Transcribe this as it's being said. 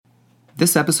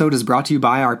This episode is brought to you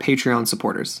by our Patreon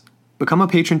supporters. Become a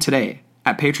patron today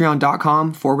at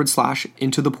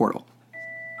patreon.com/into the portal.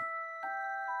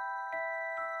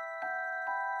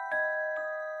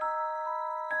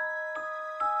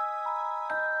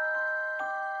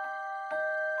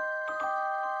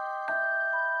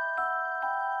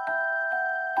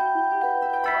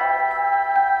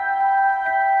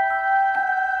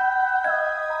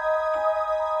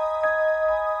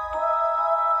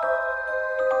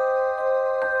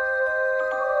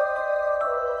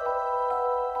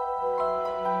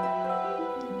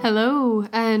 Hello,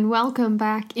 and welcome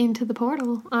back into the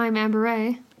portal. I'm Amber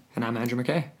Ray. And I'm Andrew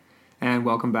McKay. And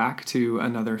welcome back to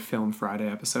another Film Friday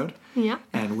episode. Yeah.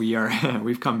 And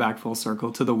we've come back full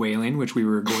circle to the Wailing, which we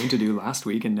were going to do last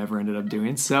week and never ended up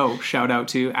doing. So shout out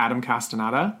to Adam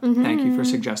Castaneda. Mm-hmm. Thank you for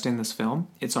suggesting this film.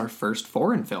 It's our first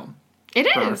foreign film. It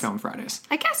is. For our Film Fridays.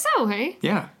 I guess so, hey?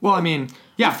 Yeah. Well, I mean,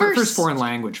 yeah, first foreign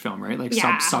language film, right? Like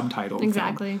subtitled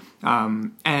exactly.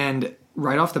 film. And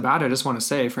right off the bat, I just want to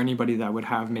say, for anybody that would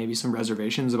have maybe some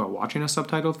reservations about watching a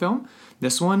subtitled film,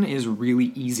 this one is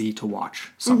really easy to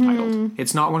watch subtitled. Mm-hmm.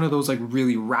 It's not one of those like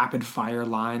really rapid fire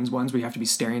lines ones where you have to be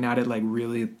staring at it like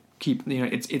really keep,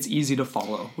 it's easy to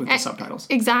follow with the subtitles.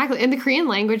 Exactly. And the Korean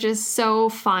language is so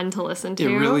fun to listen to.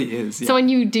 It really is. Yeah. So when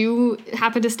you do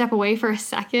happen to step away for a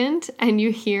second and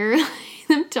you hear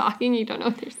them talking, you don't know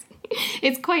what they're saying.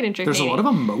 It's quite interesting. There's a lot of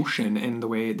emotion in the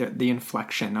way that the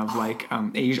inflection of like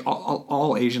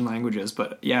all Asian languages,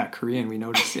 but yeah, Korean we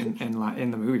noticed in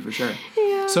the movie for sure.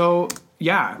 Yeah. So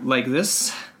yeah, like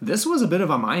this was a bit of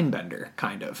a mind bender,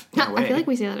 kind of. In a way. I feel like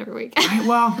we say that every week.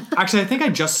 Actually, I think I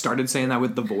just started saying that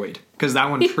with The Void because that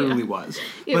one truly was.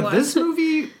 But this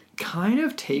movie kind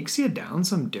of takes you down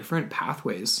some different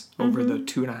pathways over the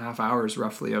 2.5 hours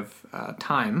roughly of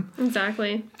time.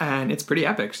 Exactly. And it's pretty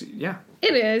epic. Yeah.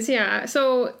 It is, yeah.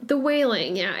 So The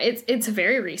Wailing, yeah, it's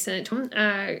very recent.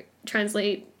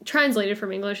 Translated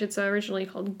from English, it's originally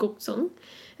called Goksung,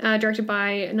 directed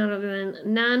by none other than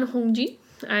Nan Hong-ji.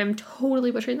 I'm totally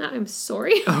butchering that. I'm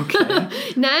sorry. Okay.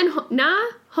 Na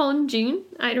Hong-jin.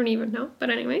 I don't even know.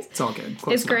 But anyways. It's all good.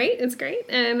 It's great. It's great.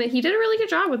 And he did a really good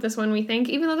job with this one, we think.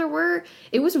 Even though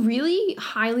it was really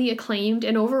highly acclaimed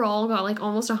and overall got like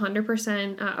almost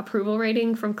 100% approval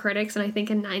rating from critics and I think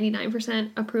a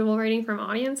 99% approval rating from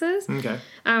audiences. Okay.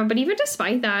 But even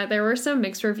despite that, there were some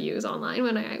mixed reviews online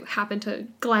when I happened to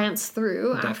glance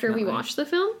through after we watched the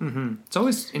film. Mm-hmm. It's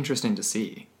always interesting to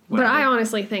see. But I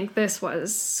honestly think this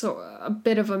was a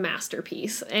bit of a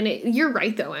masterpiece. And you're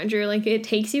right, though, Andrew. Like, it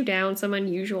takes you down some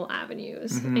unusual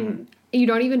avenues. Mm-hmm. And you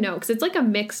don't even know. Because it's like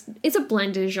it's a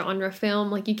blended genre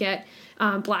film. Like, you get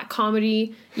black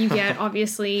comedy. You get,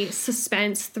 obviously,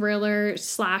 suspense, thriller, /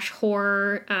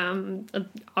 horror.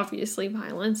 Obviously,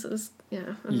 violence is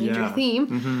a major theme.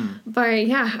 Mm-hmm. But,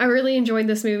 yeah, I really enjoyed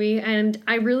this movie. And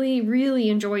I really, really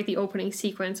enjoyed the opening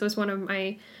sequence. It was one of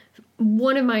my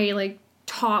like,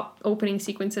 top opening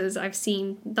sequences I've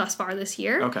seen thus far this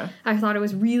year. Okay. I thought it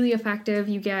was really effective.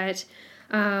 You get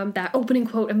that opening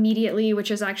quote immediately,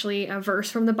 which is actually a verse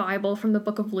from the Bible, from the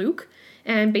book of Luke.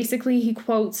 And basically he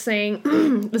quotes saying,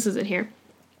 this is it here.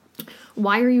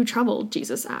 "Why are you troubled?"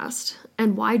 Jesus asked.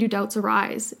 "And why do doubts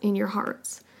arise in your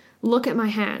hearts? Look at my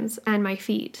hands and my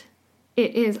feet.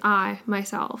 It is I,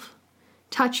 myself.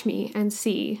 Touch me and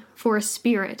see, for a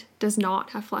spirit does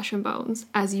not have flesh and bones,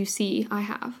 as you see I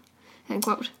have." End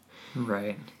quote.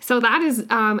 Right. So that is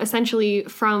essentially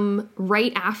from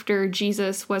right after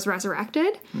Jesus was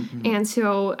resurrected. Mm-hmm. And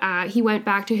so he went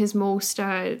back to his most,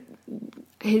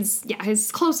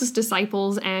 his closest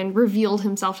disciples and revealed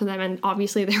himself to them. And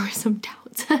obviously there were some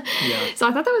doubts. Yeah. So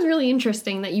I thought that was really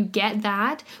interesting that you get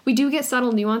that. We do get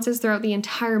subtle nuances throughout the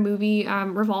entire movie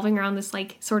revolving around this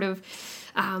like sort of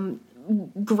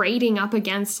grading up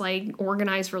against like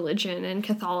organized religion and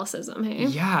Catholicism. Hey,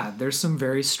 yeah, there's some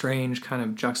very strange kind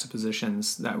of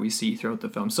juxtapositions that we see throughout the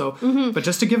film. So, but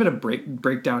just to give it a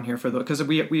breakdown here because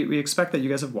we expect that you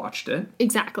guys have watched it.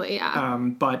 Exactly. Yeah.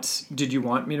 But did you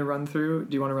want me to run through?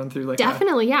 Do you want to run through like?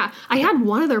 Definitely. Yeah. I had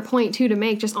one other point too to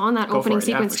make just on that opening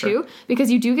sequence too, because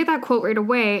you do get that quote right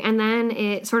away, and then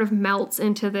it sort of melts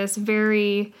into this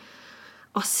very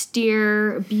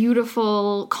austere,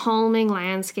 beautiful, calming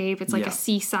landscape. It's like a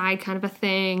seaside kind of a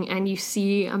thing, and you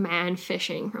see a man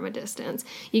fishing from a distance.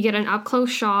 You get an up-close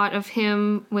shot of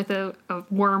him with a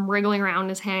worm wriggling around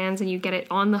his hands, and you get it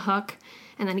on the hook,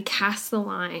 and then he casts the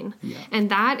line. Yeah. And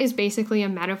that is basically a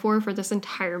metaphor for this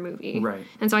entire movie. Right.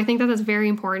 And so I think that that's very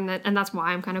important, and that's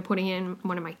why I'm kind of putting in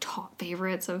one of my top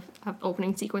favorites of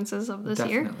opening sequences of this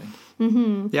year. Definitely.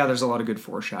 Mm-hmm. Yeah, there's a lot of good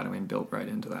foreshadowing built right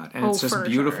into that. And it's just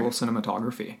beautiful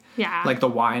cinematography. Yeah. Like the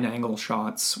wide angle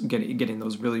shots, getting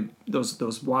those really,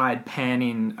 those wide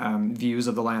panning views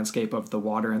of the landscape of the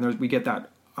water. And we get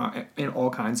that in all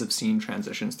kinds of scene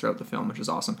transitions throughout the film, which is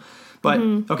awesome. But,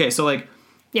 okay, so like...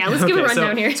 Yeah, let's give a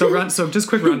rundown here. So just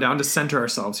quick rundown to center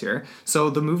ourselves here. So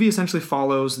the movie essentially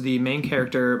follows the main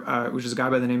character, which is a guy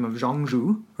by the name of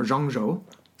Zhangzhou, or Zhangzhou.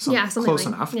 Something close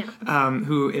enough. Yeah.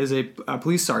 Who is a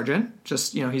police sergeant.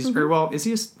 Just,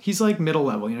 he's he's like middle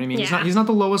level, you know what I mean? Yeah. He's not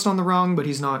the lowest on the rung, but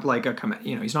he's not like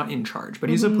he's not in charge, but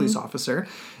he's a police officer,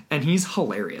 and he's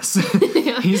hilarious.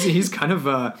 He's kind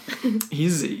of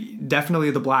he's definitely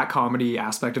the black comedy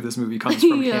aspect of this movie comes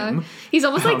from him. He's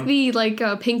almost like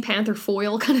the Pink Panther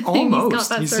foil kind of thing.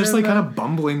 Almost. He's just like kind of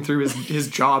bumbling through his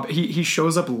job. He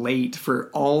shows up late for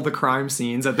all the crime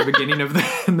scenes at the beginning of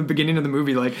the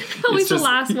movie. Like always the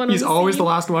last one. He's always the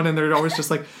last one, and they're always just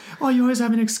like, "Oh, you always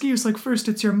have an excuse. Like first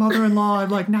it's your mother-in-law,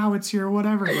 and like now it's your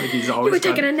whatever." Like he's always. You were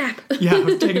taking a nap. Yeah, I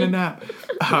was taking a nap.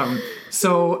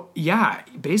 So yeah,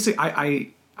 basically,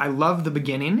 I love the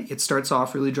beginning. It starts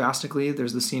off really drastically.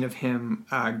 There's the scene of him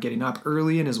getting up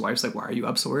early, and his wife's like, "Why are you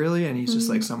up so early?" And he's just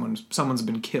like, "Someone's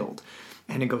been killed,"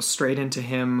 and it goes straight into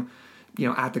him.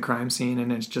 At the crime scene,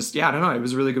 and it's just, I don't know, it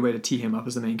was a really good way to tee him up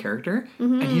as the main character.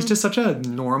 And he's just such a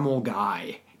normal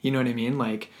guy, you know what I mean?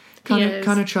 Like, kind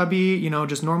of chubby,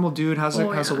 just normal dude, has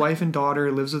a wife and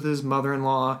daughter, lives with his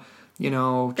mother-in-law,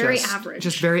 very average.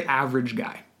 Just very average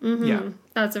guy. Mm-hmm. Yeah.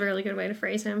 That's a really good way to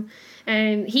phrase him.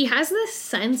 And he has this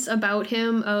sense about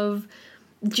him of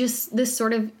just this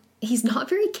sort of, he's not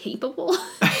very capable.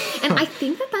 And I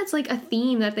think that that's like a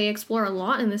theme that they explore a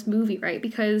lot in this movie, right?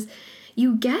 Because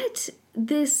you get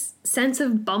this sense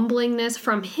of bumblingness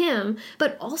from him,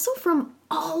 but also from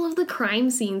all of the crime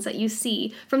scenes that you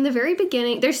see from the very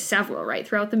beginning. There's several, right,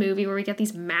 throughout the movie where we get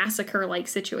these massacre-like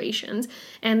situations,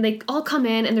 and they all come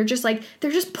in and they're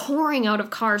just pouring out of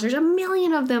cars. There's a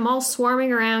million of them all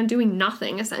swarming around doing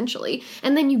nothing, essentially.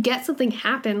 And then you get something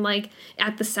happen, like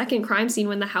at the second crime scene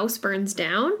when the house burns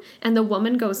down and the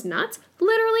woman goes nuts.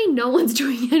 Literally no one's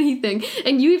doing anything.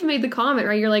 And you even made the comment,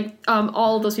 right? You're like,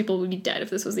 all of those people would be dead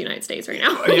if this was the United States right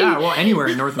now. Yeah, well, anywhere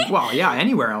in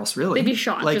anywhere else, really. They'd be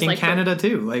shot. Like in Canada,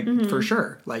 too. Like, for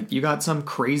sure. Like, you got some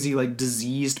crazy, like,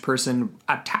 diseased person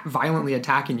violently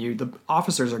attacking you. The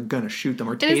officers are gonna shoot them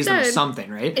or tase them or something,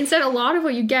 right? Instead, a lot of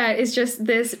what you get is just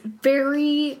this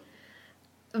very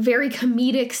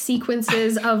comedic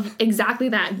sequences of exactly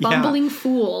that. Bumbling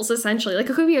fools, essentially. Like,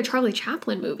 it could be a Charlie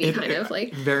Chaplin movie,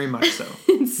 like. Very much so.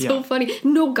 It's so funny.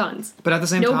 No guns. But at the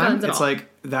same time, it's like,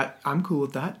 that I'm cool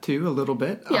with that, too, a little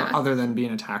bit. Yeah. Other than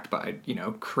being attacked by,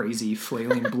 crazy,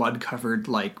 flailing, blood-covered,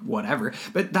 like, whatever.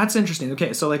 But that's interesting.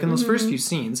 Okay, so, like, in those first few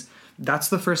scenes, that's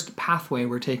the first pathway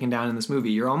we're taking down in this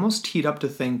movie. You're almost teed up to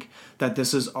think that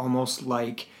this is almost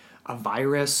like a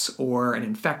virus or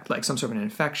like some sort of an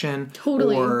infection,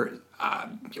 or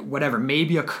whatever,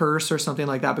 maybe a curse or something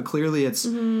like that. But clearly, it's I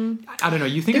don't know.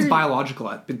 You think it's biological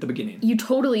at the beginning. You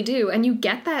totally do, and you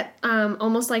get that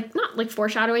almost like not like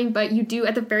foreshadowing, but you do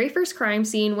at the very first crime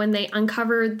scene when they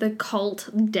uncover the cult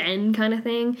den kind of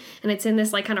thing, and it's in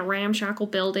this like kind of ramshackle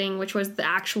building, which was the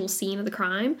actual scene of the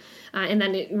crime. And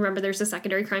then remember, there's a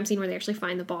secondary crime scene where they actually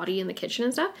find the body in the kitchen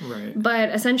and stuff. Right. But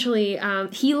essentially,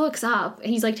 he looks up.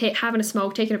 He's like having a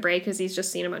smoke, taking a break because he's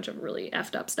just seen a bunch of really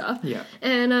effed up stuff. Yeah.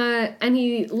 And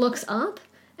he looks up,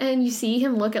 and you see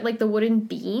him look at like the wooden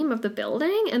beam of the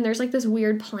building, and there's like this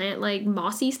weird plant, like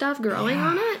mossy stuff growing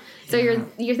on it. So you're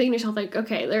thinking to yourself like,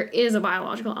 okay, there is a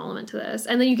biological element to this.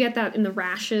 And then you get that in the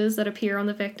rashes that appear on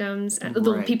the victims, and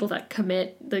the people that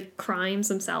commit the crimes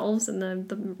themselves and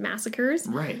the massacres.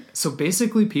 Right. So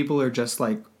basically, people are just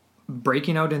like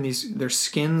breaking out in their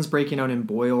skins breaking out in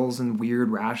boils and weird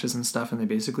rashes and stuff, and they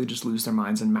basically just lose their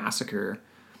minds and massacre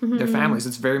their families.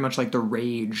 It's very much like The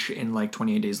Rage in like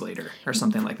 28 Days Later or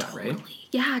something like that, right?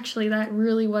 Yeah, actually, that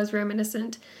really was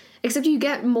reminiscent. Except you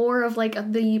get more of like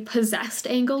the possessed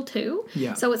angle too.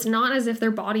 Yeah. So it's not as if their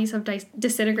bodies have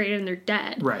disintegrated and they're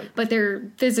dead. Right. But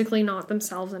they're physically not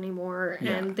themselves anymore,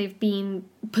 and they've been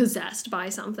possessed by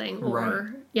something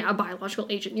or a biological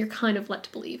agent. You're kind of led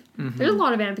to believe. There's a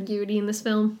lot of ambiguity in this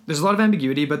film. There's a lot of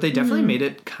ambiguity, but they definitely made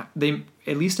it. They,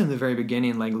 at least in the very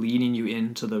beginning, like leading you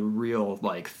into the real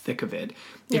like thick of it.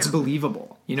 It's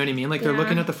believable. You know what I mean? Like they're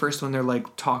looking at the first one. They're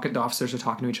like the officers are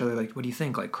talking to each other. Like, what do you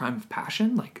think? Like crime of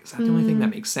passion? Like, is that the only thing that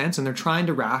makes sense? And they're trying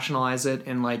to rationalize it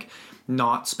in like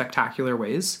not spectacular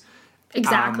ways.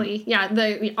 Exactly.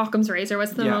 The Occam's razor.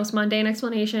 What's the most mundane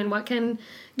explanation? What can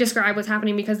describe what's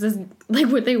happening? Because this, like,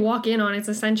 what they walk in on, it's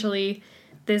essentially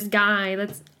this guy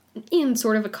that's in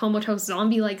sort of a comatose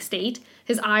zombie-like state.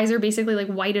 His eyes are basically like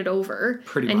whited over.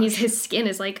 Pretty much. His skin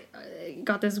is like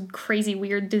got this crazy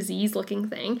weird disease-looking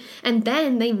thing. And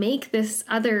then they make this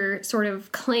other sort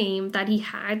of claim that he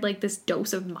had like this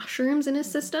dose of mushrooms in his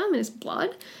system, in his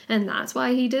blood, and that's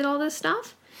why he did all this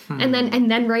stuff. And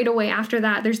then right away after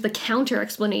that, there's the counter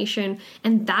explanation,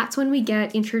 and that's when we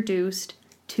get introduced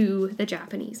to the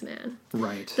Japanese man.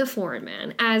 Right. The foreign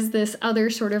man, as this other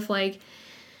sort of like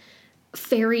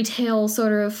fairy tale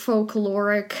sort of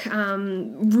folkloric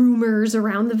rumors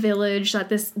around the village that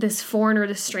this foreigner,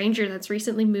 this stranger that's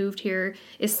recently moved here,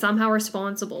 is somehow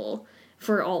responsible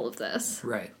for all of this.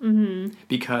 Right. Mm-hmm.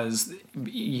 Because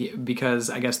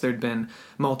I guess there'd been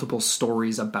multiple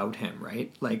stories about him,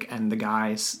 right? Like, and the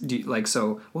guys,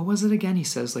 so what was it again? He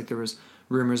says, like, there was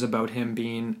rumors about him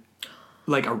being,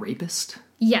 like, a rapist.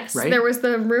 Yes, right? There was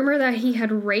the rumor that he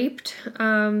had raped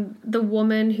the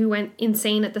woman who went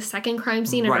insane at the second crime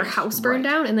scene and her house burned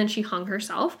down, and then she hung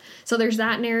herself. So there's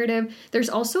that narrative. There's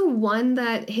also one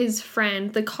that his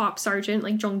friend, the cop sergeant,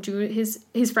 like Jong-ju,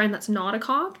 his friend that's not a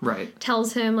cop,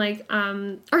 tells him, like,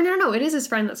 or no, it is his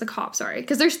friend that's a cop, sorry.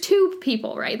 Because there's two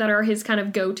people, right, that are his kind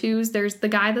of go-tos. There's the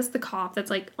guy that's the cop that's,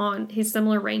 like, on his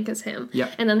similar rank as him.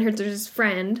 Yep. And then there's his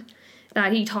friend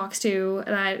that he talks to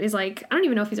that is like, I don't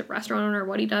even know if he's a restaurant owner or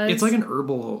what he does. It's like an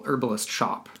herbalist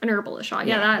shop. An herbalist shop.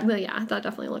 Yeah, that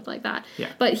definitely looked like that. Yeah.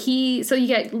 But so you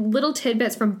get little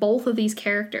tidbits from both of these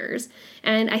characters.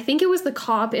 And I think it was the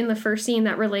cop in the first scene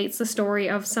that relates the story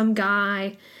of some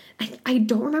guy. I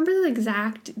don't remember the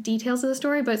exact details of the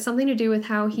story, but something to do with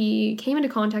how he came into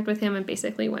contact with him and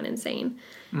basically went insane.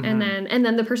 Mm-hmm. And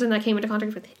then the person that came into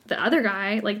contact with the other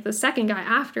guy, like the second guy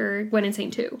after, went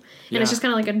insane too. And it's just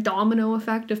kind of like a domino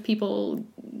effect of people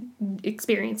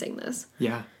experiencing this.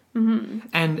 Yeah. Mm-hmm.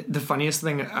 And the funniest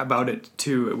thing about it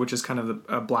too, which is kind of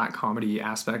a black comedy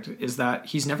aspect, is that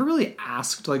he's never really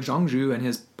asked, like Jong-ju and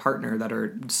his partner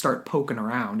that start poking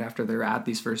around after they're at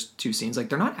these first two scenes, like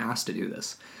they're not asked to do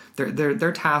this.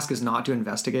 Their task is not to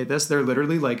investigate this. They're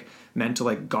literally like meant to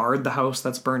like guard the house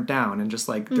that's burnt down and just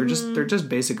like they're just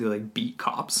basically like beat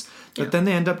cops. But then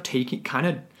they end up taking kind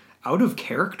of out of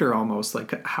character almost,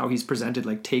 like how he's presented,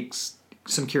 like takes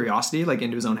some curiosity like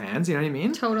into his own hands, you know what I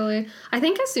mean? Totally. I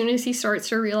think as soon as he starts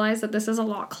to realize that this is a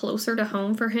lot closer to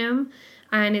home for him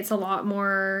and it's a lot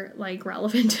more like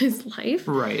relevant to his life.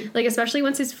 Right. Like especially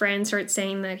once his friend starts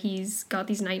saying that he's got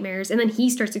these nightmares and then he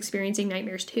starts experiencing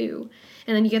nightmares too.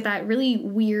 And then you get that really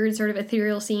weird sort of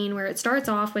ethereal scene where it starts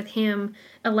off with him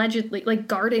allegedly like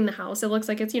guarding the house. It looks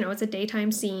like it's, it's a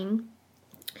daytime scene.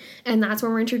 And that's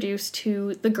when we're introduced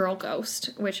to the girl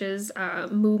ghost, which is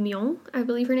Moo Myung, I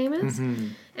believe her name is.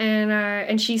 Mm-hmm.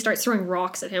 And she starts throwing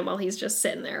rocks at him while he's just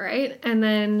sitting there, right? And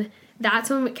then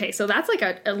that's when, so that's like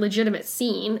a legitimate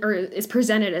scene, or is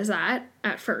presented as that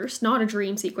at first, not a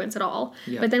dream sequence at all.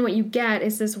 Yep. But then what you get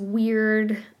is this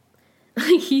weird,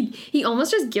 he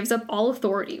almost just gives up all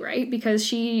authority, right? Because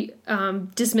she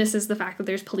dismisses the fact that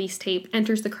there's police tape,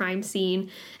 enters the crime scene,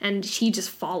 and he just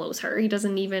follows her. He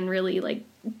doesn't even really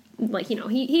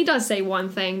he does say one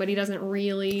thing, but he doesn't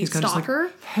really stop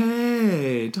her.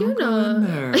 Hey, don't go in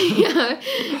there. Yeah.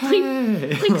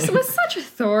 Hey. Like with such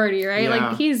authority, right? Yeah.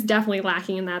 Like he's definitely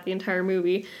lacking in that the entire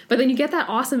movie. But then you get that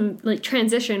awesome like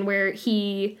transition where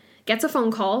he gets a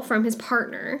phone call from his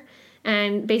partner.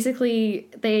 And basically,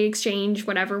 they exchange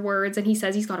whatever words, and he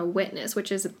says he's got a witness,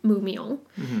 which is Moo Myung.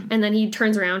 Mm-hmm. And then he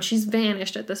turns around. She's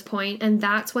vanished at this point, and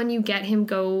that's when you get him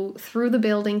go through the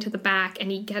building to the back, and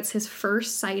he gets his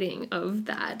first sighting of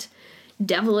that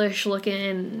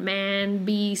devilish-looking man,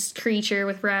 beast, creature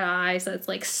with red eyes that's,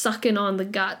 like, sucking on the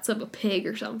guts of a pig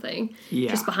or something.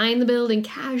 Yeah. Just behind the building,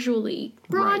 casually.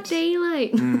 Broad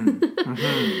daylight.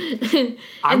 Mm-hmm.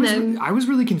 I was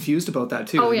really confused about that,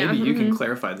 too. Oh, yeah. Maybe you can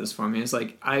clarify this for me. It's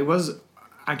like, I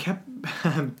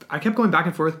kept going back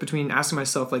and forth between asking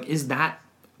myself, like, is that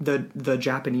the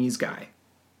Japanese guy?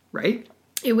 Right?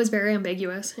 It was very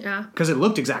ambiguous, yeah. Because it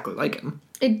looked exactly like him.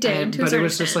 It did, but it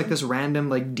was just like this random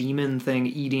like demon thing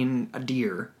eating a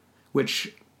deer,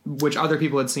 which other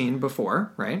people had seen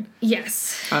before, right?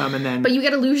 Yes. But you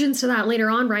get allusions to that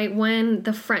later on, right? When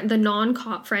the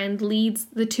non-cop friend leads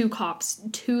the two cops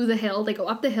to the hill. They go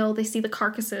up the hill. They see the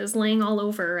carcasses laying all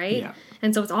over, right? Yeah.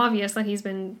 And so it's obvious that he's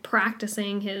been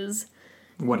practicing his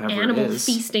animal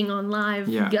feasting on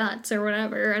live guts or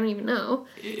whatever. I don't even know.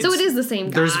 So it is the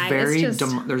same guy.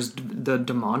 There's the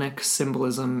demonic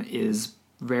symbolism is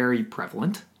very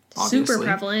prevalent. Obviously. Super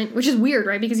prevalent, which is weird,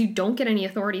 right? Because you don't get any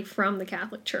authority from the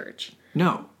Catholic Church.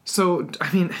 No. So,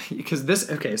 I mean, because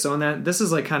so on that, this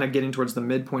is like kind of getting towards the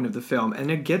midpoint of the film,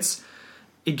 and it gets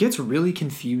really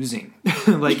confusing.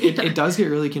 Like, it does get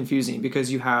really confusing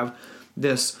because you have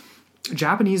this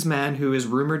Japanese man who is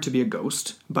rumored to be a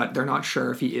ghost, but they're not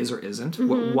sure if he is or isn't,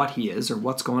 what he is or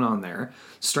what's going on there.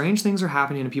 Strange things are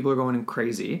happening and people are going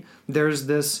crazy. There's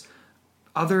this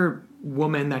other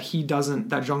woman that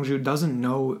Zhongzhu doesn't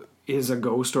know is a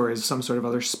ghost or is some sort of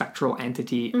other spectral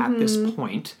entity at this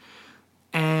point.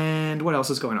 And what else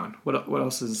is going on? What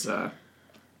else is...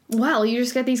 Well, you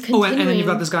just get these continuing... Oh, and then you've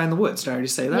got this guy in the woods. Did I already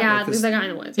say that? Yeah, the guy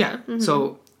in the woods. Yeah.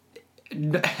 So,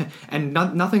 and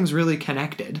nothing's really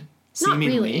connected,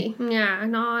 seemingly. Not really. Yeah,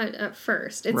 not at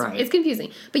first. It's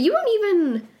confusing. But you don't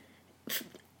even...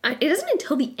 It isn't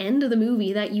until the end of the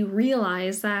movie that you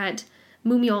realize that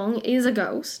Mu Myung is a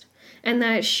ghost and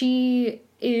that she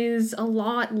is a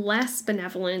lot less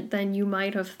benevolent than you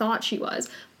might have thought she was.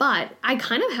 But I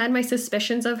kind of had my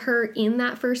suspicions of her in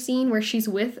that first scene where she's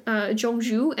with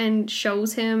Zhongzhu and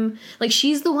shows him, like,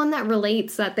 she's the one that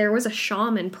relates that there was a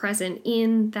shaman present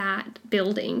in that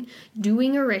building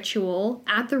doing a ritual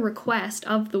at the request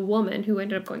of the woman who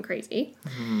ended up going crazy.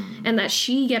 And that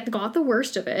she got the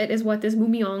worst of it is what this Mu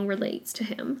Myung relates to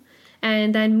him.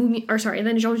 And then then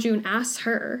Zhongzhu asks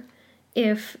her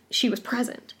if she was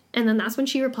present. And then that's when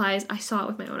she replies, I saw it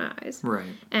with my own eyes. Right.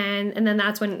 And then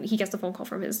that's when he gets the phone call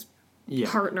from his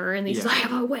partner. And he's like, I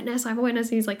have a witness.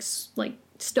 He's like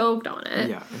stoked on it.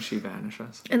 Yeah, and she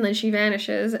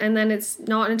vanishes. And then it's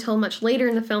not until much later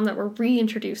in the film that we're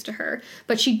reintroduced to her.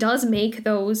 But she does make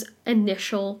those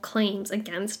initial claims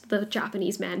against the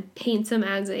Japanese man, paints him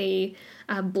as a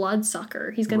blood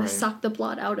sucker. He's going to suck the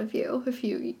blood out of you if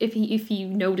he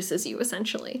notices you,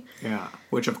 essentially. Yeah,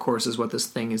 which of course is what this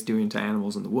thing is doing to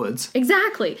animals in the woods.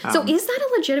 Exactly. So is that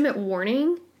a legitimate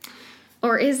warning?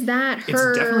 Or is that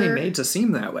her... It's definitely made to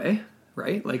seem that way,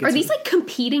 right? Like, are these like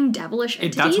competing devilish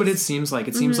entities? That's what it seems like.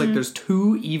 It seems like there's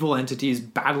two evil entities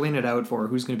battling it out for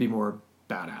who's going to be more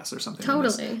badass or something.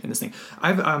 Totally. In this thing.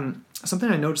 I've something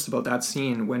I noticed about that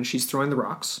scene when she's throwing the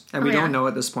rocks, and we don't know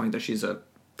at this point that she's a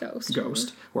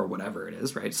ghost or whatever it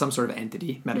is, right? Some sort of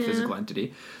entity, metaphysical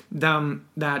entity.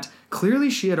 That clearly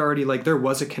she had already, like, there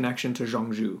was a connection to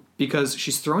Zhongzhu because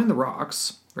she's throwing the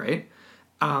rocks, right?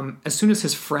 As soon as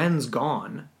his friend's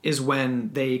gone is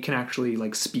when they can actually,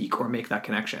 like, speak or make that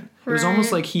connection. It was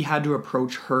almost like he had to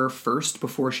approach her first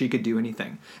before she could do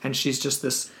anything. And she's just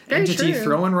this entity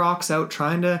throwing rocks out,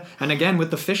 trying to, and again with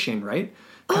the fishing, right?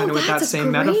 Kind of with that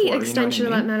same metaphor. Great extension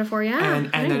of that metaphor, yeah.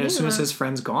 And then as soon as his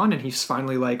friend's gone and he's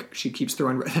finally, like, she keeps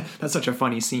throwing, that's such a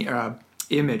funny scene,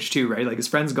 image too, right? Like, his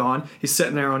friend's gone, he's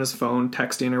sitting there on his phone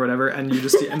texting or whatever, and you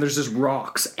just see, and there's just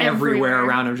rocks everywhere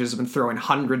around him. She's been throwing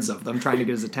hundreds of them trying to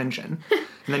get his attention.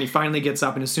 And then he finally gets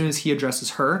up, and as soon as he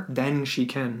addresses her, then she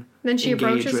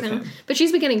approaches him. But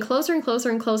she's been getting closer and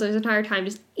closer and closer this entire time,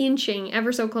 just inching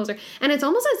ever so closer. And it's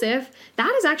almost as if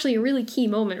that is actually a really key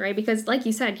moment, right? Because like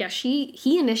you said,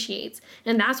 he initiates,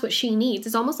 and that's what she needs.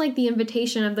 It's almost like the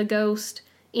invitation of the ghost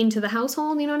into the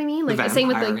household, you know what I mean? Like the same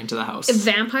with into the house. A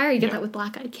vampire, you get that with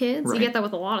Black-Eyed Kids. Right. You get that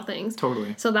with a lot of things.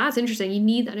 Totally. So that's interesting. You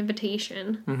need that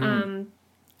invitation.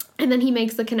 And then he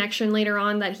makes the connection later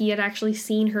on that he had actually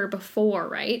seen her before,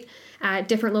 right? At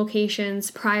different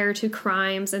locations prior to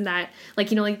crimes, and that,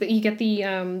 like, you know, like you get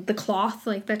the cloth,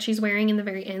 like, that she's wearing in the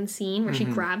very end scene where she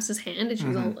grabs his hand and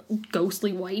she's all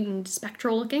ghostly white and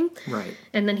spectral looking. Right.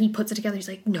 And then he puts it together. He's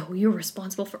like, no, you're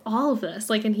responsible for all of this.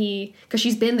 Like, and because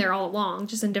she's been there all along,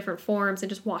 just in different forms and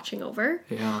just watching over.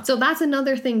 Yeah. So that's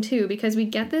another thing too, because we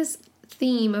get this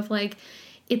theme of, like,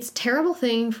 it's a terrible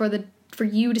thing for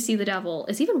you to see the devil.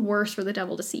 It's even worse for the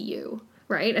devil to see you,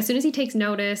 right? As soon as he takes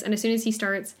notice and as soon as he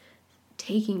starts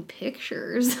taking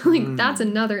pictures, like, that's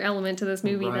another element to this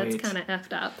movie that's kind of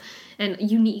effed up and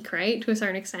unique, right, to a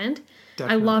certain extent.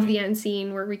 Definitely. I love the end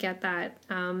scene where we get that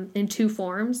in two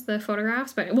forms, the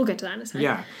photographs, but we'll get to that in a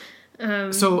second.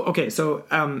 Yeah. So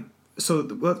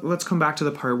let's come back to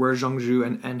the part where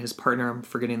Zhongzhu and his partner, I'm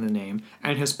forgetting the name,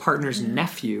 and his partner's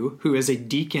nephew, who is a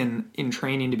deacon in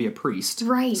training to be a priest.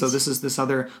 Right. So this is this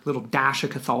other little dash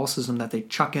of Catholicism that they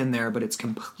chuck in there, but it's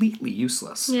completely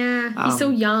useless. Yeah, he's so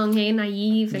young, hey,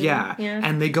 naive. And, yeah,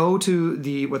 and they go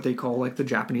to what they call, like, the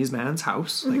Japanese man's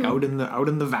house, like out in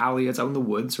the valley. It's out in the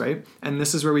woods, right? And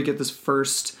this is where we get this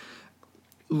first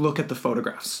look at the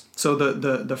photographs. So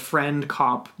the friend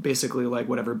cop basically, like,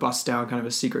 whatever, busts down kind of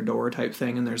a secret door type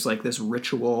thing, and there's, like, this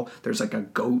ritual. There's, like, a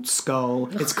goat skull.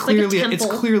 It's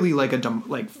clearly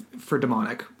like for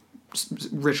demonic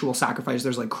ritual sacrifice.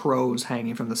 There's, like, crows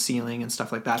hanging from the ceiling and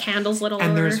stuff like that. Candles lit all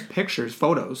and over. There's pictures,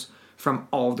 photos from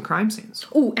all of the crime scenes.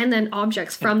 Oh, and then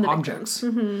objects from the victims.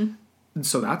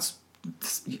 So that's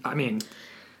I mean,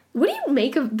 what do you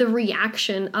make of the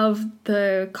reaction of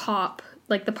the cop,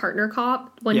 like the partner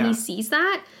cop, when he sees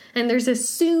that? And there's this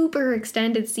super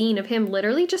extended scene of him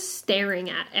literally just staring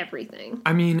at everything.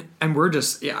 I mean, and we're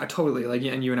just, totally, like,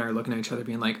 and you and I are looking at each other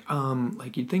being like,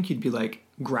 you'd think you'd be like,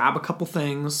 grab a couple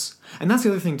things. And that's the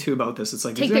other thing, too, about this. It's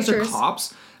like, these guys are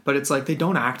cops, but it's like, they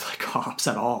don't act like cops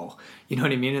at all. You know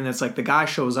what I mean? And it's like, the guy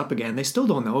shows up again. They still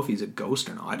don't know if he's a ghost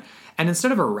or not. And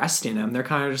instead of arresting him, they're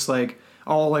kind of just like,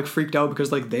 all like freaked out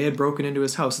because like they had broken into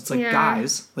his house. It's like,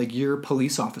 guys, like, you're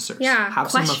police officers. Yeah,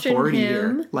 have some authority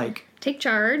here. Like, take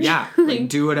charge. Yeah, like,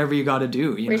 do whatever you got to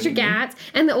do. Where's your gats?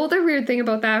 And the other weird thing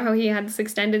about that, how he had this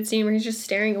extended scene where he's just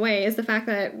staring away, is the fact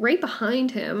that right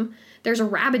behind him, there's a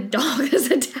rabid dog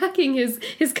that's attacking his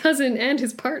cousin and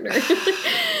his partner.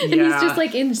 And he's just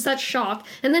like in such shock.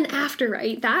 And then after,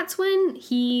 right, that's when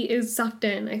he is sucked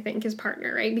in, I think, his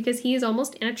partner, right? Because he is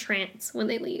almost in a trance when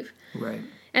they leave. Right.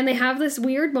 And they have this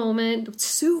weird moment,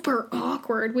 super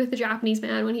awkward, with the Japanese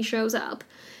man when he shows up.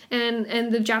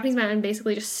 And the Japanese man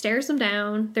basically just stares them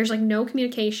down. There's like no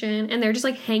communication. And they're just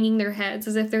like hanging their heads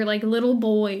as if they're like little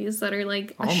boys that are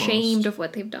like ashamed of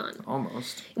what they've done.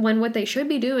 Almost. When what they should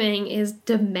be doing is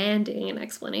demanding an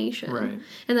explanation. Right.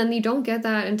 And then you don't get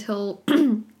that until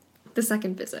the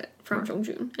second visit from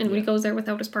Jong-jun. And when he goes there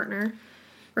without his partner.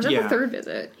 Or is that the third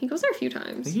visit? He goes there a few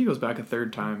times. I think he goes back a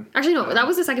third time. Actually, no, that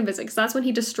was the second visit, because that's when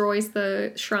he destroys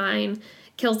the shrine,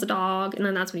 kills the dog, and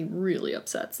then that's when he really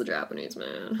upsets the Japanese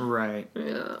man. Right.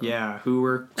 Yeah. Yeah, who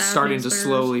we're starting to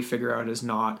slowly figure out is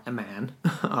not a man,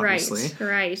 obviously.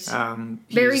 Right.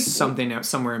 He's something out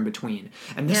somewhere in between.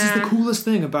 And this is the coolest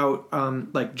thing about,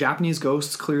 like, Japanese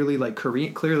ghosts, clearly, like,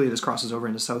 clearly this crosses over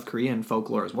into South Korean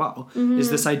folklore as well, is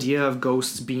this idea of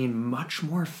ghosts being much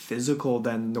more physical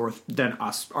than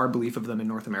us, our belief of them in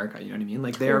North America, you know what I mean?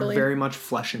 Like, they are very much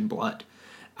flesh and blood.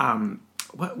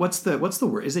 What's the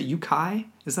word? Is it yukai?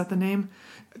 Is that the name?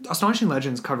 Astonishing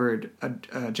Legends covered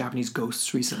Japanese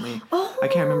ghosts recently. Oh, I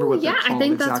can't remember what they're called. I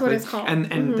think that's what it's called.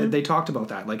 And they talked about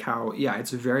that, like how,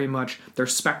 it's very much, they're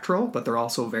spectral, but they're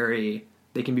also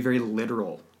they can be very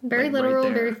literal. Very like, literal,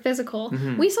 right very physical.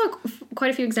 We saw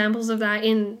quite a few examples of that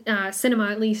in cinema,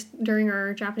 at least during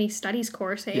our Japanese studies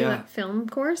course, that film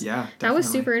course. Yeah, definitely. That was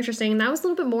super interesting. And that was a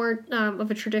little bit more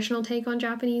of a traditional take on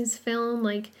Japanese film.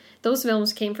 Like, those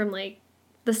films came from, like,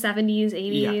 the 70s,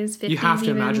 80s, 50s. You have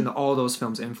to imagine that all those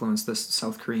films influenced this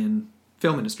South Korean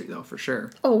film industry, though, for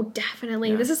sure. Oh, definitely.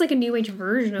 Yeah. This is like a new age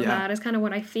version of that, is kind of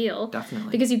what I feel.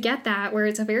 Definitely. Because you get that, where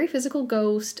it's a very physical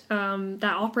ghost that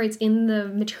operates in the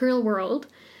material world,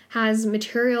 has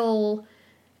material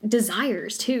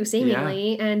desires, too,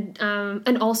 seemingly, and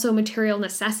also material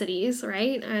necessities,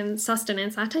 right? And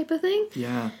sustenance, that type of thing.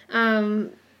 Yeah.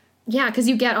 Yeah, because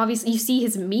you get, obviously, you see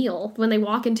his meal when they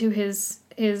walk into his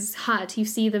hut. You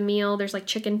see the meal. There's like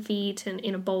chicken feet and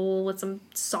in a bowl with some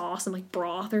sauce and like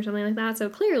broth or something like that. So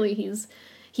clearly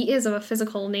he is of a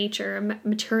physical nature, a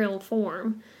material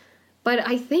form. But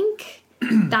I think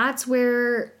that's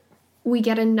where we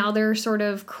get another sort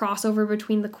of crossover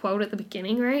between the quote at the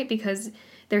beginning, right? Because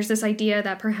there's this idea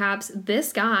that perhaps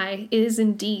this guy is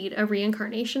indeed a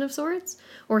reincarnation of sorts,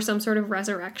 or some sort of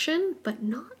resurrection, but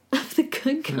not of the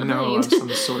good kind. No,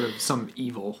 of some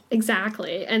evil.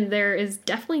 Exactly. And there is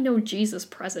definitely no Jesus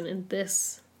present in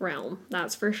this realm,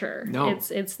 that's for sure. No.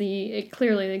 It's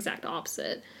clearly the exact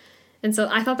opposite. And so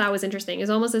I thought that was interesting. It's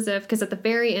almost as if, because at the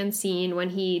very end scene, when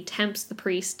he tempts the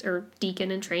priest or deacon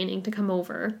in training to come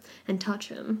over and touch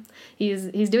him,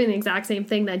 he's doing the exact same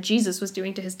thing that Jesus was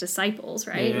doing to his disciples,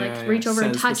 right? Reach over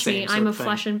and touch me. I'm of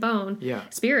flesh and bone. Yeah.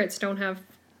 Spirits don't have,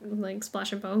 like,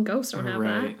 flesh and bone. Ghosts don't have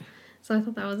that. So I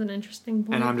thought that was an interesting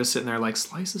point. And I'm just sitting there like,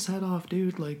 slice his head off,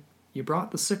 dude. Like, you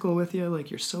brought the sickle with you. Like,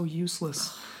 you're so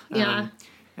useless. Yeah.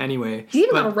 Anyway. He's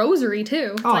even got a rosary,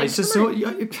 too. It's just so...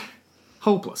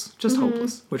 hopeless. Just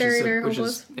hopeless. Which very, is very which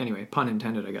hopeless. Is, anyway, pun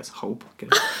intended, I guess. Hope. Okay.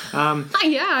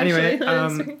 Anyway,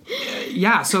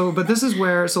 but this is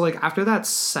where, so like after that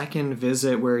second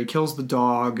visit where he kills the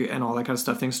dog and all that kind of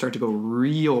stuff, things start to go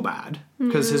real bad.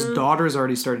 Because his daughter's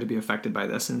already started to be affected by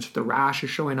this, and the rash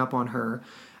is showing up on her.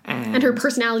 And her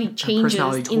personality changes. Her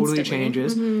personality totally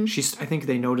instantly. changes. I think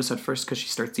they notice at first because she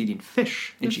starts eating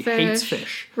fish, and she hates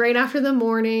fish. Right after the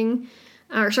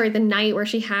the night where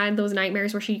she had those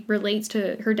nightmares where she relates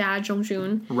to her dad,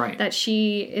 Jong-jun. Right. That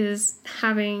she is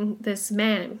having this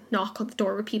man knock on the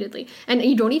door repeatedly. And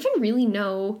you don't even really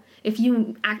know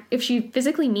if she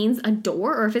physically means a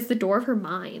door or if it's the door of her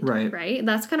mind. Right. Right?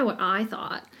 That's kind of what I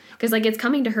thought. because like it's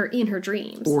coming to her in her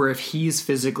dreams. Or if he's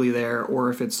physically there,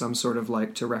 or if it's some sort of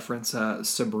like, to reference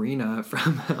Sabrina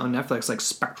from on Netflix, like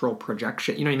spectral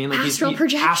projection. You know what I mean? Like astral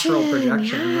projection. Astral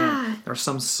projection. Yeah. Or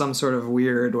some sort of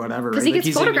weird whatever. Because right? he gets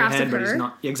he's photographs in your head, of her. But he's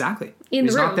not exactly. In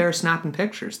he's the room. not there snapping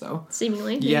pictures though.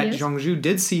 Seemingly. Yet Zhongzhu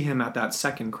did see him at that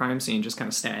second crime scene, just kind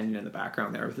of standing in the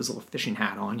background there with his little fishing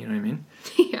hat on. You know what I mean?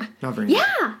 Yeah. Not very nice.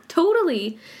 Yeah.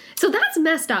 Totally. So that's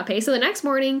messed up. Hey. So the next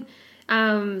morning.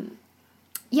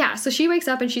 So she wakes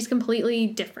up and she's completely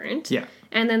different. Yeah.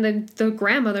 And then the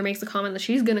grandmother makes the comment that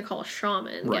she's going to call a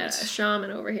shaman. Right. Yeah, a shaman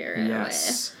over here.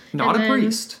 Yes. Not a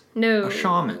priest. No. A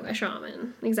shaman. A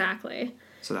shaman. Exactly.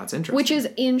 So that's interesting. Which is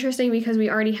interesting because we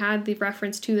already had the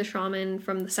reference to the shaman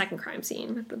from the second crime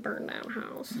scene with the burned down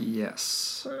house.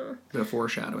 Yes. The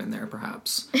foreshadowing there,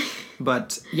 perhaps.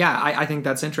 But yeah, I think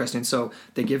that's interesting. So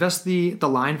they give us the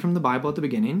line from the Bible at the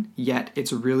beginning, yet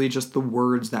it's really just the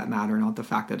words that matter, not the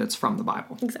fact that it's from the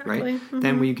Bible. Exactly. Right? Mm-hmm.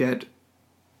 Then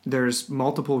there's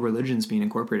multiple religions being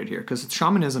incorporated here, because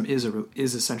shamanism is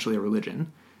essentially a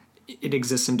religion. It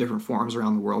exists in different forms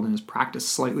around the world and is practiced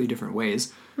slightly different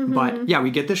ways. Mm-hmm. But yeah,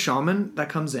 we get this shaman that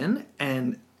comes in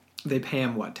and they pay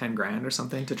him, what, 10 grand or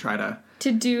something to try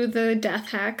to do the death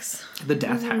hex. The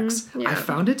death hex. Yeah. I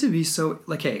found it to be so,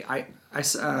 like, hey, I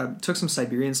took some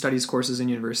Siberian studies courses in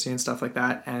university and stuff like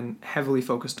that, and heavily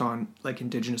focused on like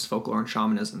indigenous folklore and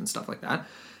shamanism and stuff like that.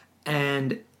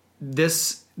 And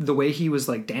the way he was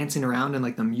like dancing around and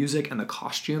like the music and the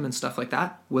costume and stuff like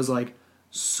that was like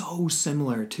so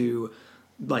similar to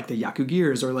like the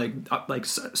Yakugirs or like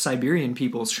Siberian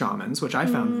people's shamans, which I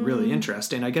found really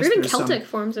interesting. I guess or even there's Celtic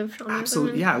forms of shamanism.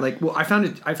 Absolutely, yeah. Like, well, I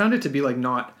found it to be like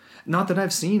not that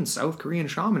I've seen South Korean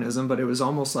shamanism, but it was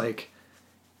almost like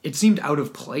it seemed out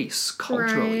of place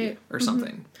culturally or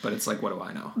something. But it's like, what do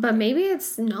I know? But maybe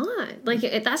it's not. Like,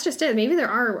 that's just it. Maybe there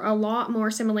are a lot more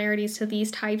similarities to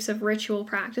these types of ritual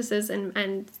practices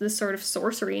and the sort of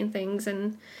sorcery and things.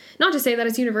 And not to say that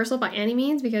it's universal by any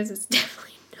means, because it's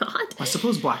definitely not. I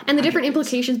suppose black and the different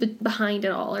implications behind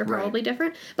it all are probably right.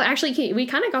 different. But actually, we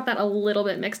kind of got that a little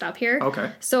bit mixed up here.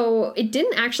 Okay. So it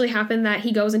didn't actually happen that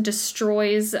he goes and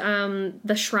destroys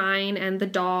the shrine and the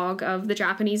dog of the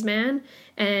Japanese man.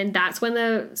 And that's when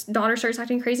the daughter starts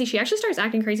acting crazy. She actually starts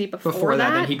acting crazy before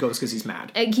that. Then he goes because he's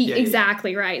mad.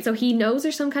 Exactly, right. So he knows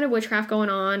there's some kind of witchcraft going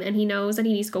on, and he knows that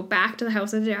he needs to go back to the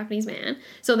house of the Japanese man.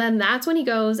 So then that's when he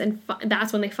goes, and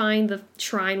that's when they find the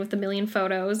shrine with the million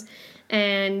photos.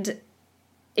 And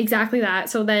exactly that.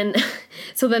 So then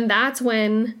that's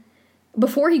when,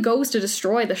 before he goes to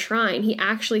destroy the shrine, he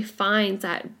actually finds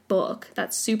that book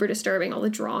that's super disturbing, all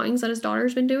the drawings that his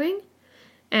daughter's been doing.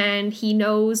 And he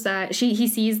knows that he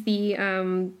sees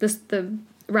the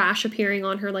rash appearing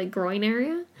on her like groin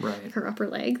area, right, her upper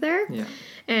leg there, yeah,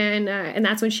 and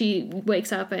that's when she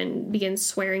wakes up and begins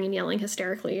swearing and yelling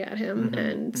hysterically at him,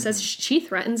 and says she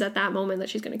threatens at that moment that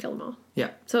she's going to kill them all.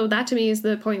 Yeah. So that to me is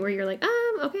the point where you're like,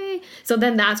 okay. So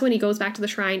then that's when he goes back to the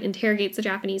shrine, interrogates the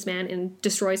Japanese man, and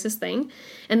destroys his thing,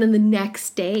 and then the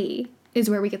next day is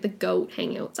where we get the goat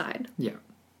hanging outside. Yeah.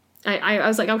 I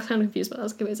was kind of confused, but I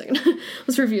was like, give me a second.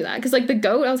 Let's review that. Because, like, the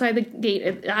goat outside the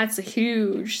gate, that's a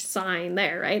huge sign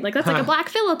there, right? Like, that's like a Black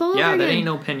Phillip all over again. Yeah, that ain't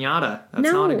no pinata.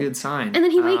 That's not a good sign. And then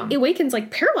he awakens,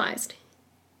 like, paralyzed.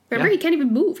 Remember, yeah. he can't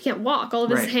even move. He can't walk. All of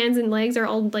his hands and legs are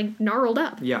all, like, gnarled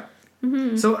up. Yeah.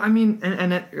 Mm-hmm. So, I mean,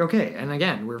 and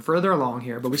again, we're further along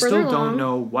here, but we still don't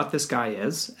know what this guy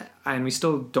is, and we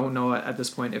still don't know at this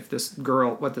point if this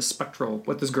girl, what this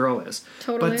girl is.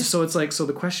 Totally. But so it's like, so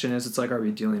the question is, it's like, are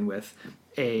we dealing with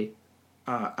a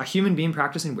human being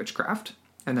practicing witchcraft,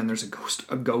 and then there's a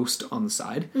ghost on the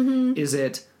side? Mm-hmm.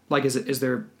 Is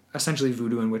there essentially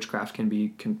voodoo and witchcraft can be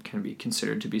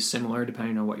considered to be similar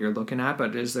depending on what you're looking at,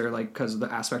 but is there, like, because of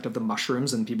the aspect of the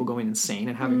mushrooms and people going insane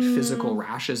and having physical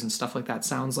rashes and stuff like that,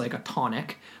 sounds like a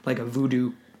tonic, like a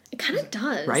voodoo. It kind of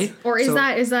does, right? Or is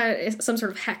that some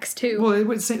sort of hex too? Well, it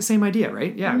was same idea,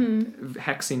 right? Yeah,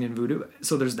 hexing and voodoo.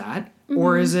 So there's that,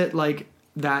 or is it like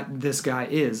that? This guy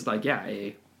is like,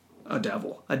 a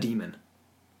devil, a demon.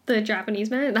 The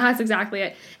Japanese man? That's exactly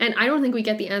it. And I don't think we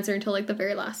get the answer until, like, the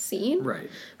very last scene. Right.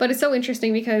 But it's so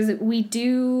interesting because we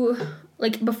do,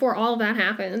 like, before all of that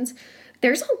happens,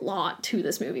 there's a lot to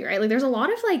this movie, right? Like, there's a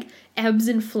lot of, like, ebbs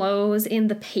and flows in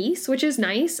the pace, which is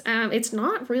nice. It's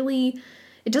not really,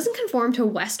 it doesn't conform to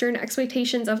Western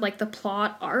expectations of, like, the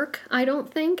plot arc, I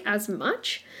don't think, as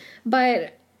much.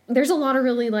 But there's a lot of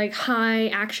really, like, high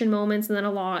action moments and then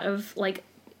a lot of, like,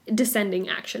 descending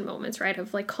action moments, right?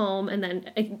 Of like calm and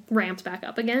then it ramps back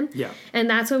up again. Yeah. And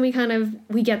that's when we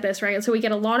get this, right? So we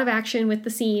get a lot of action with the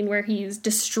scene where he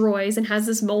destroys and has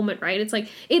this moment, right? It's like,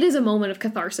 it is a moment of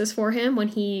catharsis for him when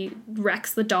he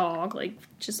wrecks the dog, like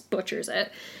just butchers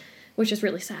it, which is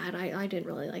really sad. I didn't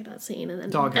really like that scene. And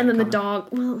then the dog,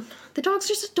 well, the dog's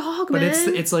just a dog, but man.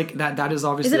 But it's like that is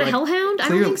obviously. Is it a like, hellhound? I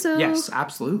don't think so. Yes,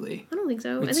 absolutely. I don't think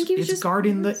so. I think he was just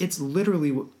guarding it's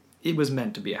literally. It was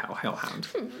meant to be a hellhound.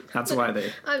 That's why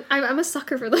they... I'm a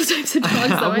sucker for those types of dogs,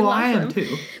 though. Well, I am them.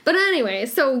 too. But anyway,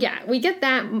 so yeah, we get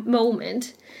that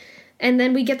moment, and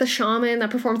then we get the shaman that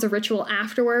performs a ritual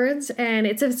afterwards, and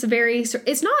it's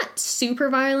not super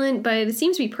violent, but it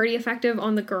seems to be pretty effective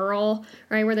on the girl,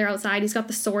 right, where they're outside. He's got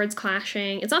the swords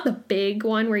clashing. It's not the big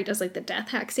one where he does, like, the death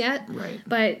hex yet. Right.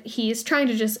 But he's trying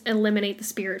to just eliminate the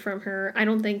spirit from her. I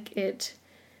don't think it...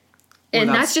 Well,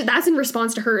 and that's in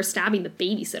response to her stabbing the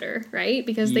babysitter, right?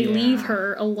 Because they leave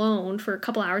her alone for a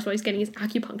couple hours while he's getting his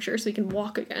acupuncture so he can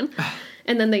walk again.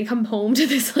 And then they come home to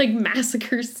this, like,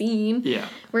 massacre scene. Yeah.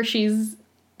 Where she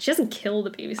doesn't kill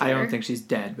the babysitter. I don't think she's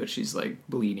dead, but she's, like,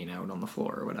 bleeding out on the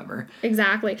floor or whatever.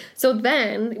 Exactly. So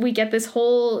then we get this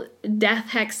whole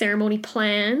death hex ceremony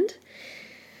planned.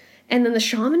 And then the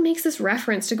shaman makes this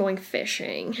reference to going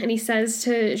fishing. And he says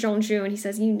to Jeongju, and he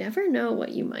says, you never know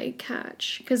what you might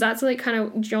catch. Because that's like kind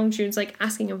of Jeongju's like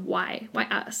asking him why? Why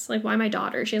us? Like, why my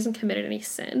daughter? She hasn't committed any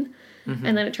sin. Mm-hmm.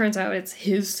 And then it turns out it's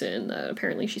his sin that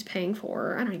apparently she's paying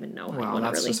for. I don't even know. Well,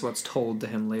 that's just what's told to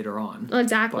him later on. Well,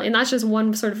 exactly. But, and that's just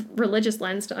one sort of religious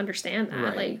lens to understand that.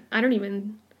 Right. Like, I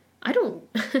don't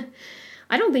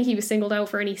I don't think he was singled out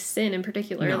for any sin in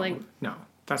particular. No.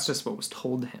 That's just what was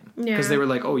told to him. Because they were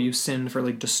like, oh, you sinned for,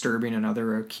 like, disturbing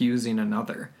another or accusing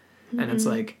another. Mm-hmm. And it's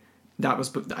like, that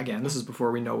was, again, this is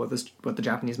before we know what the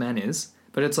Japanese man is.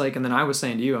 But it's like, and then I was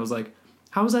saying to you, I was like,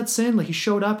 how was that sin? Like, he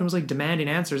showed up and was, like, demanding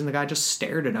answers, and the guy just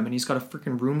stared at him, and he's got a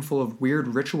freaking room full of weird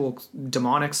ritual,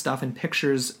 demonic stuff and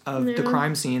pictures of the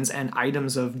crime scenes and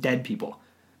items of dead people.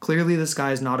 Clearly, this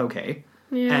guy's not okay.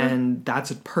 Yeah. And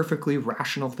that's a perfectly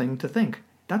rational thing to think.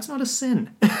 That's not a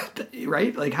sin,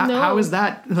 right? Like, how is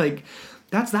that, like,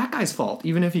 that's that guy's fault,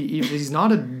 even if he's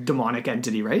not a demonic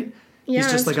entity, right? Yeah, he's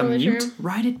just like totally a mute. True.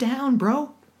 Write it down,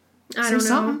 bro. I don't know.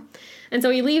 Something. And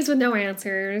so he leaves with no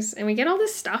answers, and we get all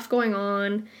this stuff going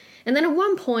on. And then at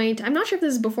one point, I'm not sure if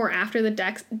this is before or after the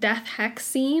death hex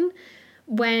scene,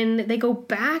 when they go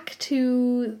back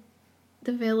to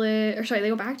the village, or sorry, they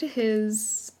go back to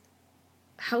his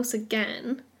house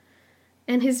again.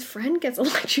 And his friend gets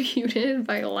electrocuted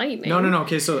by lightning. No.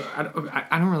 Okay, so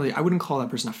I wouldn't call that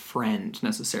person a friend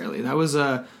necessarily. That was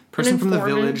a person from the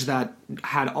village that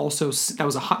had also, that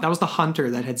was the hunter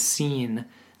that had seen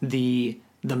the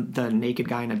naked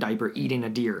guy in a diaper eating a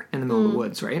deer in the middle of the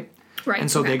woods, right? Right. And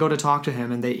so they go to talk to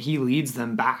him, and he leads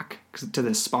them back to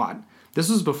this spot. This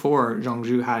was before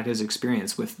Jeongju had his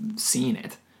experience with seeing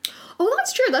it. Oh,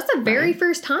 that's true. That's the very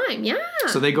first time. Yeah.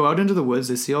 So they go out into the woods.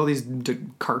 They see all these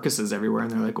carcasses everywhere. And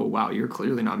they're like, oh, wow, you're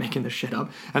clearly not making this shit up.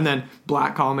 And then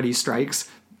black comedy strikes,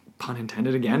 pun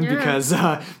intended again, because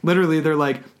literally they're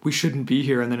like, we shouldn't be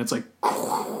here. And then it's like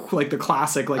the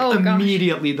classic, like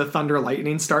immediately the thunder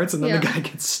lightning starts. And then the guy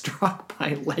gets struck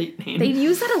by lightning. They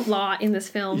use that a lot in this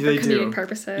film for comedic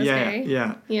purposes. Yeah,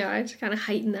 yeah. Yeah, to kind of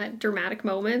heighten that dramatic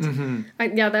moment.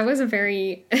 Mm-hmm. That was a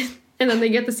very... And then they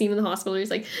get the scene in the hospital. He's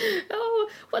like, oh,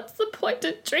 what's the point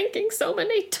of drinking so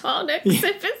many tonics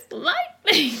if it's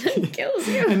lightning that kills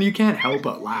you? And you can't help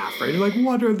but laugh, right? You're like,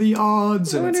 what are the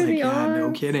odds? And it's like,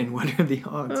 no kidding. What are the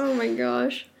odds? Oh, my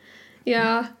gosh.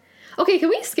 Yeah. Okay, can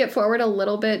we skip forward a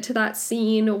little bit to that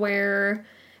scene where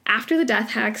after the death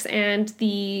hex and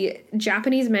the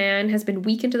Japanese man has been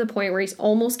weakened to the point where he's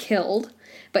almost killed,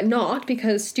 but not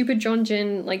because stupid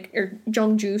Jeongju,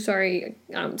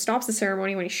 stops the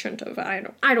ceremony when he shouldn't have.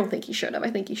 I don't think he should have. I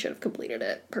think he should have completed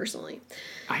it, personally.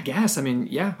 I guess. I mean,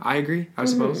 yeah, I agree, I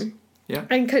suppose. Yeah.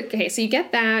 Okay, so you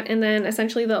get that, and then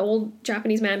essentially the old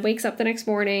Japanese man wakes up the next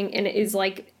morning and is,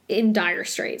 like, in dire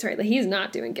straits, right? Like, he's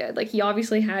not doing good. Like, he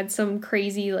obviously had some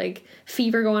crazy, like,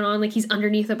 fever going on. Like, he's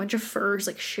underneath a bunch of furs,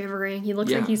 like, shivering. He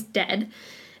looks like he's dead.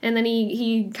 And then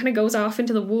he kind of goes off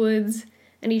into the woods,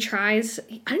 and he tries... I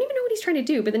don't even know what he's trying to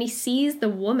do, but then he sees the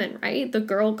woman, right? The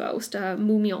girl ghost,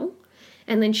 Mumyeong,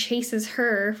 and then chases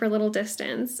her for a little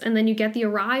distance. And then you get the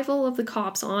arrival of the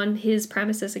cops on his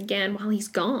premises again while he's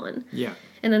gone. Yeah.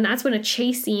 And then that's when a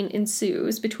chase scene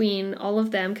ensues between all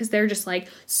of them, because they're just like,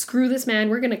 screw this man,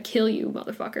 we're gonna kill you,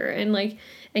 motherfucker. And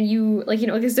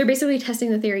because they're basically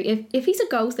testing the theory. If he's a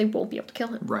ghost, they won't be able to kill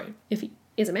him. Right. If he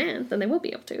is a man, then they will be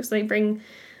able to. So they bring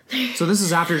So this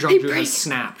is after Zhang Zhu has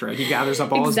snapped, right? He gathers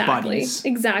up all his buddies.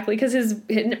 Exactly, because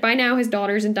by now his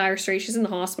daughter's in dire straits. She's in the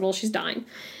hospital. She's dying,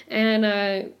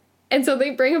 and so they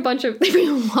bring a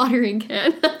watering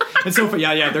can. And so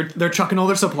they're chucking all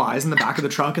their supplies in the back of the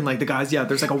truck, and like the guys,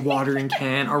 there's like a watering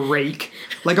can, a rake,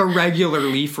 like a regular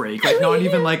leaf rake, like not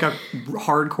even like a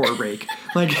hardcore rake.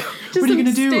 Like, what are you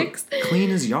gonna sticks. do? Clean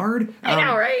his yard? I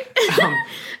know, right?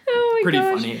 Oh my pretty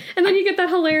gosh. funny. And then you get that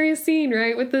hilarious scene,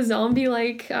 right, with the zombie,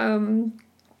 like, I don't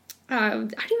even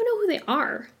know who they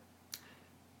are.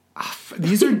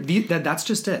 That's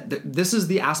just it. This is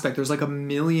the aspect. There's like a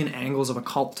million angles of a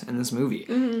cult in this movie.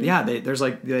 Mm-hmm. Yeah,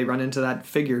 they run into that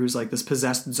figure who's like this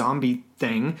possessed zombie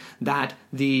thing that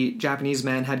the Japanese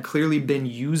man had clearly been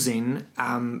using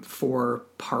for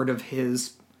part of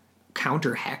his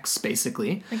counter hex,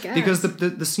 basically. I guess. Because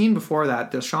the scene before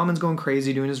that, the shaman's going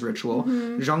crazy doing his ritual.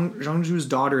 Mm-hmm. Zhang Zhu's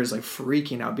daughter is like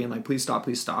freaking out, being like, please stop,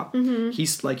 please stop. Mm-hmm.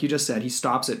 He's, like you just said, he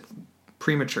stops it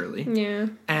prematurely. Yeah.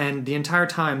 And the entire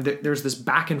time, there's this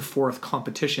back and forth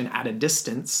competition at a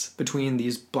distance between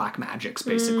these black magics,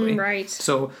 basically. Right.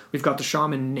 So we've got the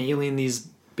shaman nailing these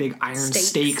big iron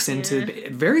stakes into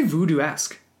very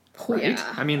voodoo-esque. Right?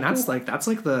 Yeah. I mean, that's like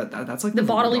the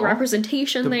bodily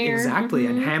representation there. Exactly.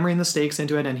 Mm-hmm. And hammering the stakes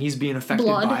into it, and he's being affected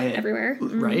by it everywhere.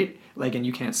 Mm-hmm. Right? Like, and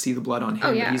you can't see the blood on him,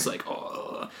 but he's like,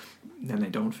 oh. Then they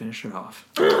don't finish it off.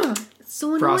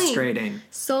 So annoying. Frustrating.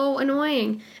 So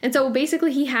annoying. And so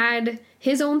basically he had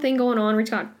his own thing going on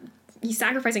where he's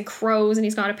sacrificing crows, and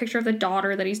he's got a picture of the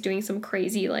daughter that he's doing some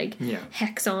crazy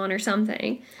hex on or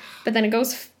something. But then it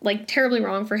goes like terribly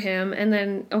wrong for him. And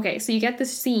then, so you get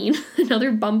this scene,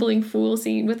 another bumbling fool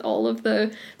scene with all of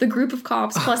the group of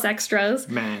cops plus extras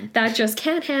that just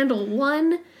can't handle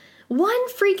one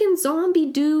freaking zombie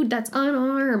dude that's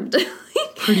unarmed.